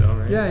playing it though,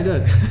 right? Yeah, I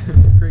did.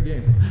 Great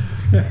game.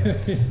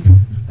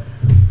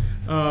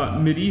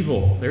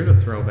 Medieval. There's a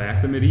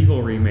throwback. The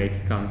Medieval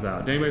remake comes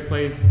out. Did anybody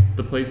play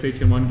the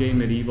PlayStation 1 game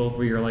Medieval,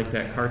 where you're like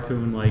that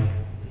cartoon, like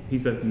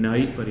he's a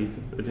knight, but he's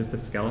just a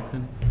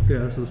skeleton? Yeah,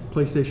 this is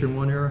PlayStation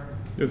 1 era.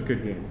 It was a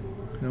good game.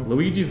 No.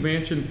 Luigi's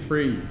Mansion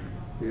 3.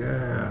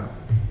 Yeah.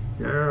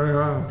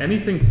 Yeah.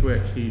 Anything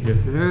Switch, he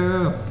just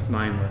Yeah.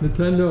 mindless.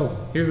 Nintendo.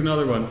 Here's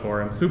another one for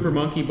him. Super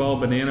Monkey Ball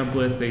Banana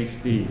Blitz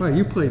HD. Wow,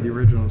 you played the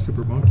original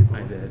Super Monkey Ball.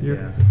 I did, You-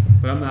 yeah.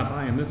 But I'm not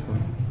buying this one.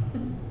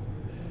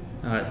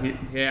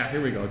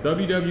 Here we go.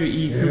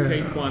 WWE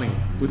 2K20.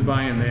 Who's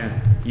buying that?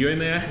 You in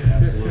that?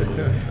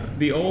 Absolutely.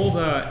 The old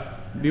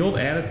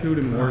Attitude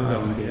and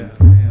Warzone Yeah, games.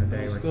 man, They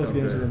were those so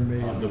games good. are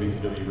amazing.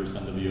 WCW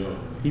versus NWO.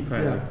 He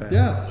probably Yeah. liked that.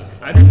 Yeah.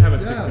 I didn't have a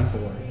Yeah.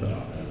 64, so.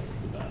 That's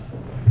the best.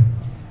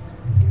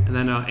 And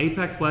then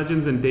Apex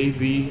Legends and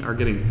DayZ are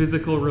getting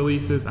physical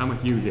releases. I'm a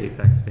huge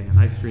Apex fan.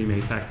 I stream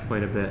Apex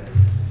quite a bit.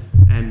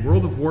 And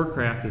World of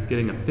Warcraft is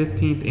getting a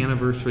 15th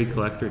anniversary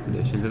collector's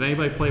edition. Did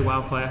anybody play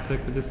WoW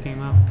Classic that just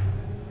came out?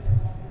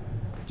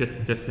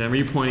 Just him? Are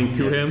you pointing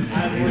to him?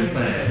 I wouldn't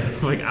say.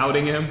 Like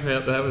outing him?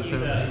 That was He's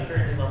him.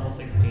 currently level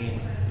 16.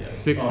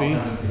 16?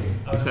 Oh, 17.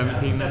 Oh, You're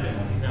 17 now?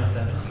 He's now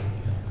 17.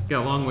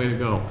 Got a long way to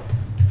go.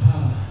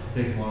 It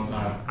takes a long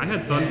time. I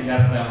had You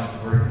gotta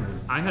balance work and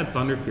this. I had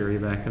Thunder Fury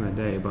back in the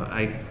day, but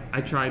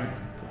I tried.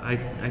 I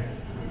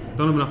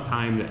don't have enough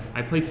time.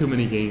 I play too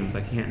many games.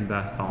 I can't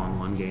invest all in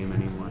one game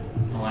anymore.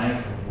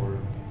 Alliance or Horde?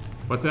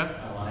 What's that?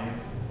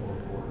 Alliance or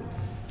Horde?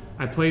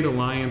 I played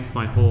Alliance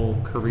my whole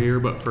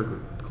career, but for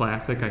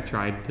Classic, I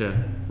tried to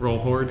roll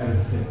Horde. Yeah,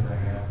 it's the same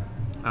thing,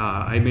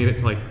 yeah. I made it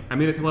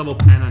to level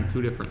 10 on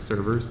 2 different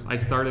servers. I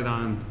started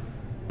on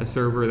a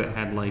server that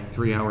had like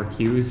 3-hour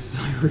queues,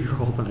 so I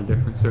re-rolled on a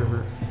different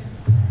server.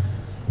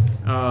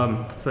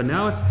 So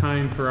now it's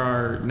time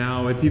for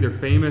now it's either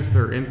famous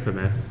or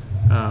infamous.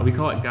 We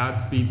call it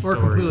Godspeed Or Story.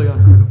 completely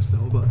unheard of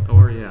still, but.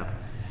 Or yeah.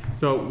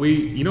 So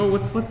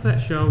what's that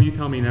show? You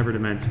tell me never to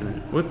mention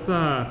it. What's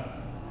the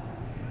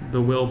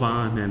Will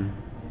Bond and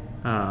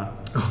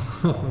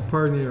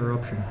Pardon the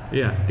interruption.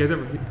 yeah, you guys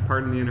ever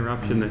pardon the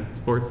interruption, the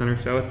Sports Center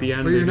show at the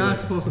end? But they you're do not it.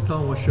 supposed to tell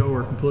them what show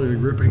we're completely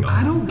ripping off.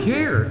 I don't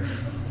care.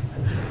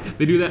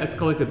 They do that. It's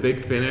called like the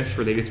Big Finish,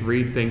 where they just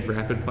read things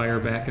rapid fire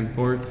back and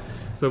forth.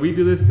 So we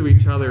do this to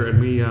each other, and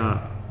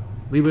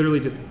we literally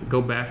just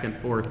go back and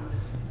forth.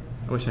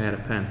 I wish I had a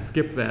pen.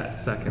 Skip that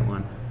second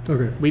one.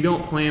 Okay. We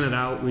don't plan it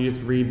out. We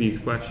just read these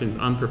questions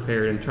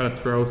unprepared and try to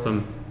throw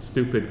some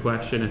stupid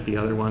question at the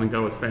other one and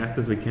go as fast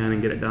as we can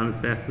and get it done as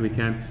fast as we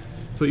can.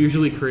 So it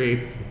usually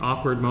creates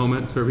awkward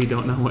moments where we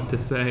don't know what to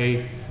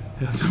say,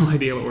 have no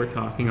idea what we're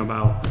talking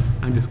about,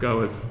 and just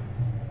go as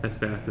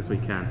fast as we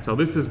can. So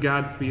this is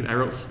Godspeed. I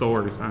wrote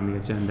stores on the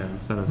agenda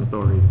instead of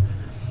stories.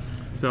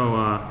 So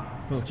Well,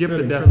 it's skip the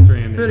fitting Death for-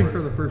 Stranding. Fitting one.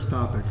 for the first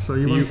topic. So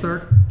you Do want you- to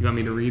start? You want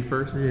me to read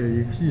first? Yeah,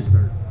 you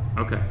start.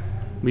 Okay.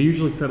 We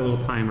usually set a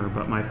little timer,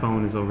 but my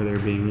phone is over there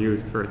being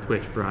used for a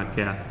Twitch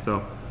broadcast,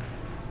 so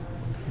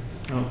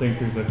I don't think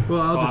there's a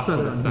Well, I'll just clock set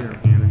it with a on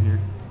second hand in here.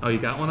 Oh, you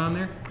got one on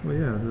there? Well,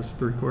 yeah, this is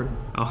the recording.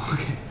 Oh,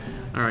 okay.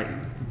 All right.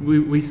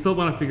 We still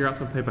want to figure out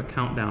some type of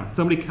countdown.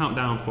 Somebody count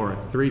down for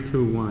us. 3,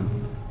 2, 1.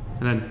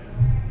 And then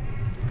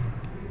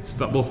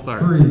we'll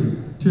start. 3,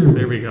 2,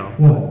 There we go.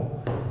 1.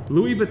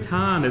 Louis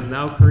Vuitton is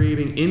now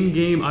creating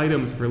in-game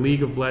items for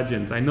League of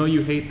Legends. I know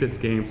you hate this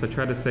game, so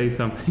try to say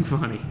something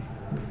funny.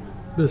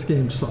 This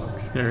game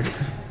sucks. There.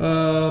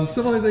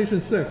 Civilization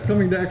 6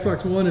 coming to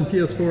Xbox One and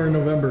PS4 in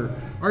November.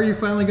 Are you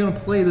finally going to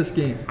play this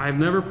game? I've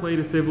never played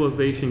a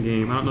Civilization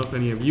game. I don't know if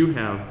any of you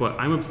have, but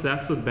I'm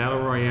obsessed with Battle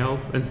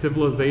Royales, and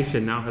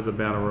Civilization now has a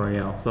Battle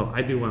Royale, so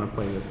I do want to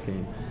play this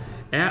game.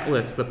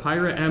 Atlas, the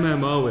pirate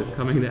MMO, is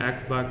coming to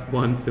Xbox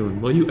One soon.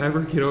 Will you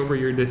ever get over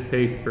your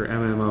distaste for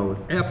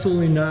MMOs?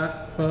 Absolutely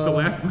not. The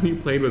last one you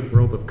played was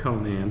World of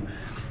Conan.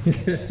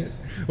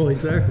 Well,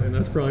 exactly, and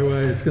that's probably why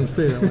it's going to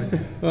stay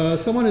that way.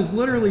 Someone is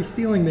literally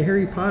stealing the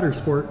Harry Potter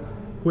sport,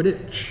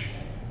 Quidditch.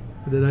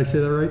 Did I say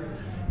that right?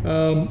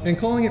 And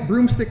calling it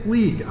Broomstick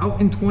League out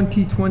in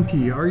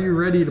 2020. Are you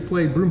ready to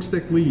play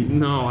Broomstick League?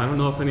 No, I don't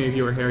know if any of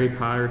you are Harry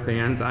Potter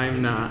fans.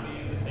 I'm not.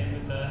 The same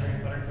as Harry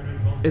Potter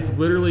Quidditch Bowl. It's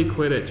literally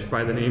Quidditch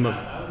by the name of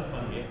That was a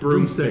fun game.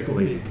 Broomstick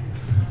League.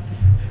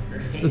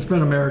 It's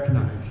been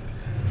Americanized.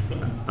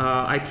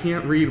 I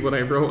can't read what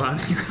I wrote on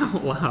here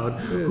out loud.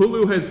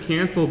 Hulu has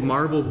canceled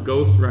Marvel's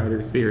Ghost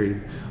Rider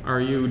series. Are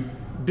you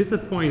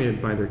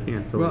disappointed by their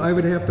cancellation? Well, I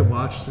would have to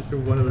watch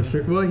one of the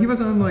series. Well, he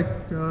was on like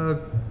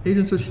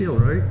Agents of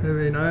S.H.I.E.L.D., right? I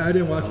mean, I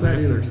didn't watch that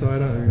either, so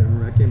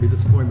I can't be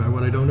disappointed by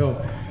what I don't know.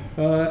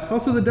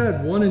 House of the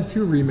Dead 1 and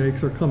 2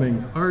 remakes are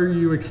coming. Are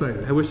you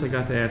excited? I wish I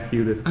got to ask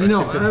you this I question.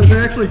 know. 'cause I was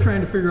actually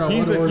trying to figure out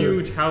he's what a order.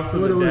 huge House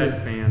of What the order?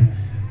 Dead fan.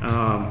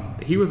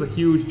 He was a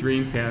huge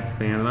Dreamcast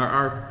fan. And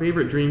our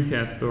favorite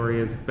Dreamcast story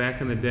is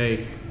back in the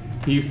day,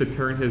 he used to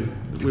turn his...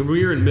 When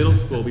we were in middle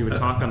school, we would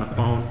talk on the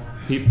phone.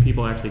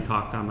 People actually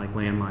talked on like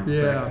landlines back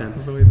Yeah,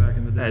 then. way back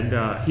in the day.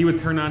 And he would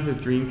turn on his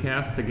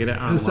Dreamcast to get it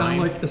online.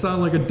 It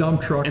sounded like a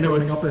dump truck and it going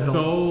was up a hill.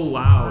 so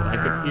loud, I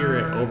could hear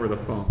it over the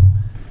phone.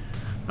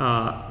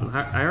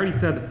 I already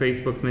said that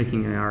Facebook's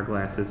making AR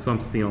glasses, so I'm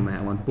stealing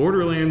that one.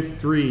 Borderlands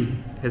 3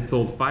 has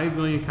sold 5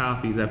 million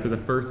copies after the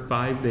first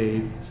 5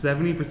 days.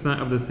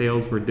 70% of the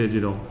sales were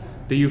digital.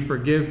 Do you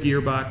forgive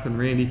Gearbox and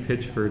Randy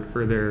Pitchford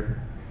for their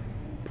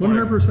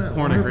 100%.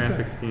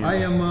 pornographic 100%. scandal? I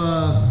am.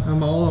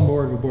 I'm all on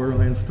board with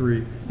Borderlands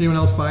 3. Anyone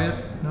else buy it?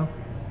 No.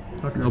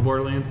 Okay. No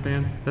Borderlands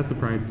fans? That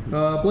surprises me.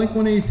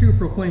 Blink-182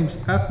 proclaims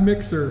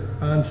F-Mixer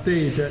on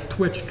stage at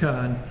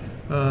TwitchCon.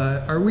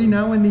 Are we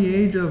now in the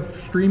age of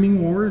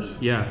streaming wars?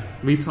 Yes,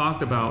 we've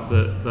talked about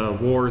the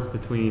wars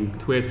between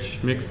Twitch,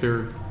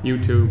 Mixer,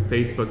 YouTube,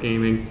 Facebook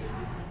gaming.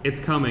 It's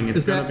coming.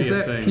 It's going to be Is a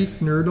that thing. peak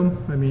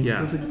nerdom? I mean,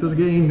 Yeah. does it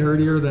get any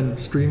nerdier than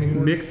streaming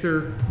wars?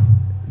 Mixer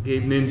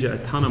gave Ninja a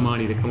ton of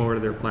money to come over to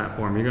their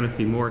platform. You're going to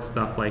see more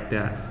stuff like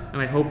that. And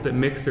I hope that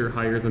Mixer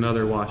hires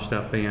another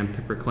washed-up band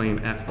to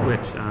proclaim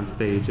F-Twitch on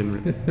stage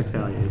in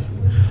retaliation.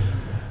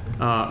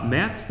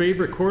 Matt's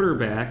favorite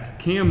quarterback,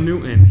 Cam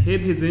Newton, hid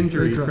his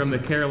injury Great from the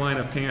dressing.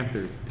 Carolina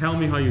Panthers. Tell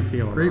me how you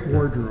feel about Great this.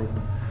 wardrobe.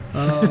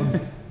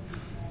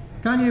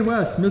 Kanye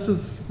West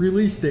misses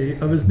release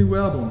date of his new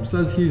album.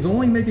 Says he's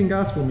only making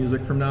gospel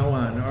music from now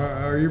on.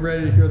 Are you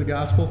ready to hear the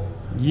gospel?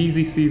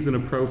 Yeezy season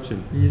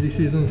approaching. Yeezy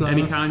season's on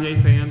Any us.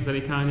 Kanye fans?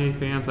 Any Kanye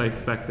fans? I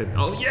expected.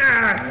 Oh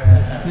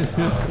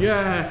yes,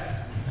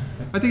 yes.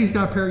 I think he's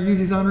got a pair of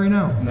Yeezys on right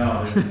now.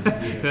 No.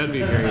 That'd be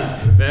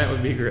great. That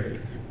would be great.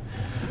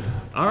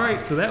 All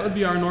right, so that would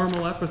be our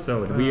normal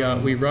episode.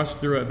 We rushed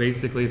through it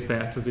basically as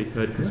fast as we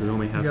could because we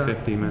only have Yeah.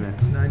 50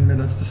 minutes. 9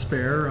 minutes to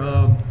spare.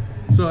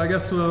 So I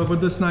guess with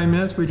this 9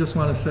 minutes, we just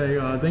want to say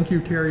thank you,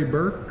 Terry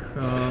Burke,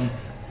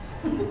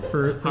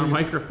 for Our these,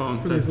 microphone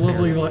for says these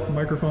lovely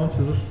microphones.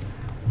 Is this?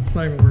 It's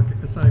not even working.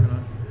 It's not even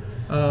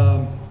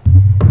on.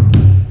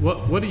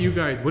 What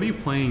are you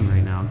playing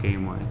right now,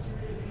 game wise?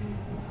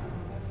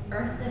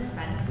 Earth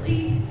Defense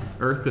League.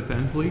 Earth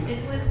Defense League.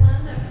 It was one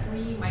of the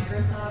free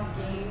Microsoft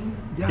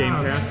games. Yeah. Game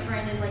My Pass.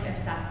 friend is like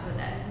obsessed with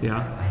it, so Yeah.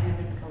 I have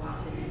been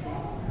co-opted into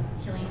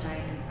killing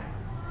giant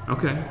insects.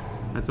 Okay,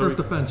 that's Earth always.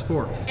 Defense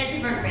Force. It's a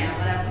different fan,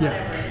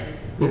 whatever it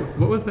is.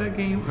 What was that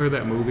game or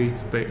that movie?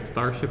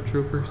 Starship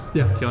Troopers.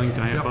 Yeah. Killing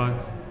giant Yep.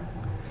 bugs.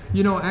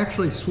 You know,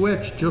 actually,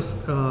 Switch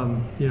just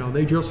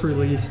they just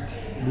released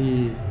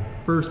the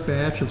first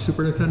batch of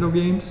Super Nintendo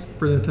games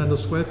for Nintendo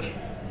Switch,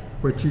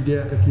 which you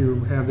get if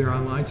you have their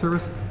online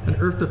service. And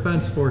Earth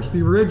Defense Force,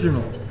 the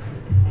original,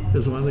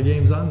 is one of the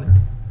games on there.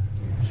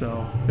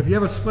 So if you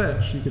have a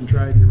Switch, you can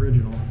try the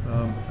original.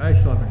 I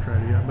still haven't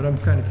tried it yet, but I'm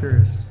kind of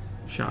curious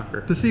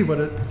Shocker. to see what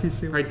it.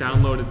 See what I it's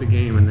downloaded the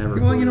game and never.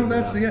 Well, you know booted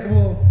it that's up.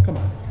 well, come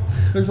on.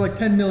 There's like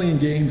 10 million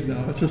games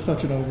now. It's just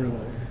such an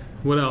overload.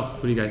 What else?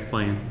 What are you guys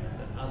playing?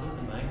 So other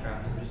than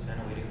Minecraft, I'm just kind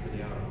of waiting for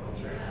the Outer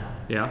Worlds right now.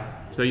 Yeah.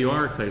 So you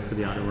are excited for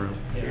the Outer World.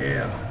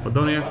 Yeah. Well,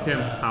 don't ask him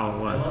how it I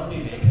was. love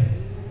New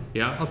Vegas.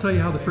 Yeah. I'll tell you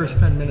how the first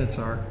 10 minutes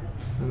are,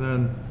 and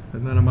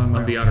then I'm on my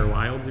Of the Outer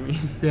Wilds, you mean?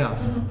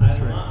 Yes, I that's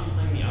will right. not be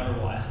playing the Outer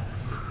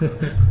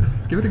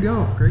Wilds. Give it a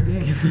go. Great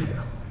game.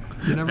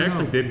 You never I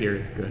actually know. did hear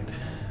it's good.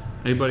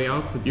 Anybody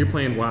else? You're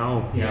playing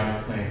WoW. Yeah, I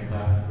was playing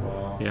Classic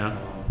WoW. Yeah.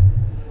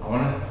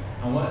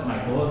 I want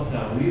my goal is to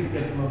at least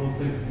get to level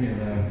 60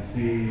 and then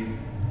see,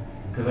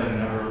 because I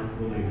never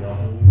really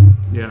leveled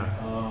Yeah.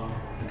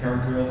 the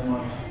character as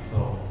much,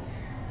 so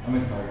I'm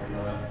excited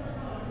for that.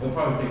 It'll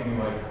probably take me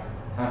like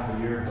half a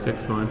year. but-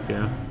 6 months.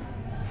 Yeah.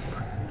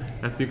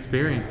 That's the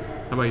experience.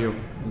 How about you?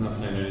 I'm not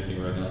playing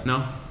anything right now. No.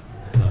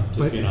 No, just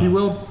But being he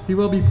honest.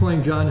 will be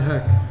playing John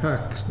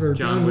Hex or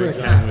John John Wick.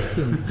 Wick John Hex.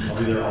 And I'll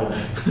be there all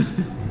day.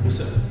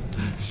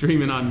 Listen,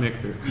 Streaming on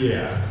Mixer.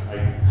 yeah,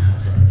 I'm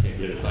sorry, I can't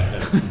get it by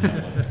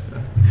head.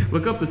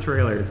 Look up the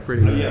trailer. It's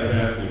pretty good. Yeah, I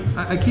have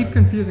to. I keep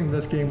confusing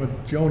this game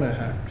with Jonah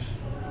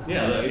Hex.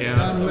 Yeah, Yeah.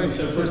 John Wick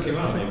said first came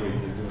out. Like, we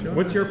did.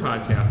 What's your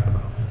podcast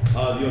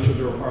about? The Ocho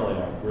Duro Parlay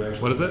Hour. We're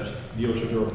actually What is it? The Ocho Duro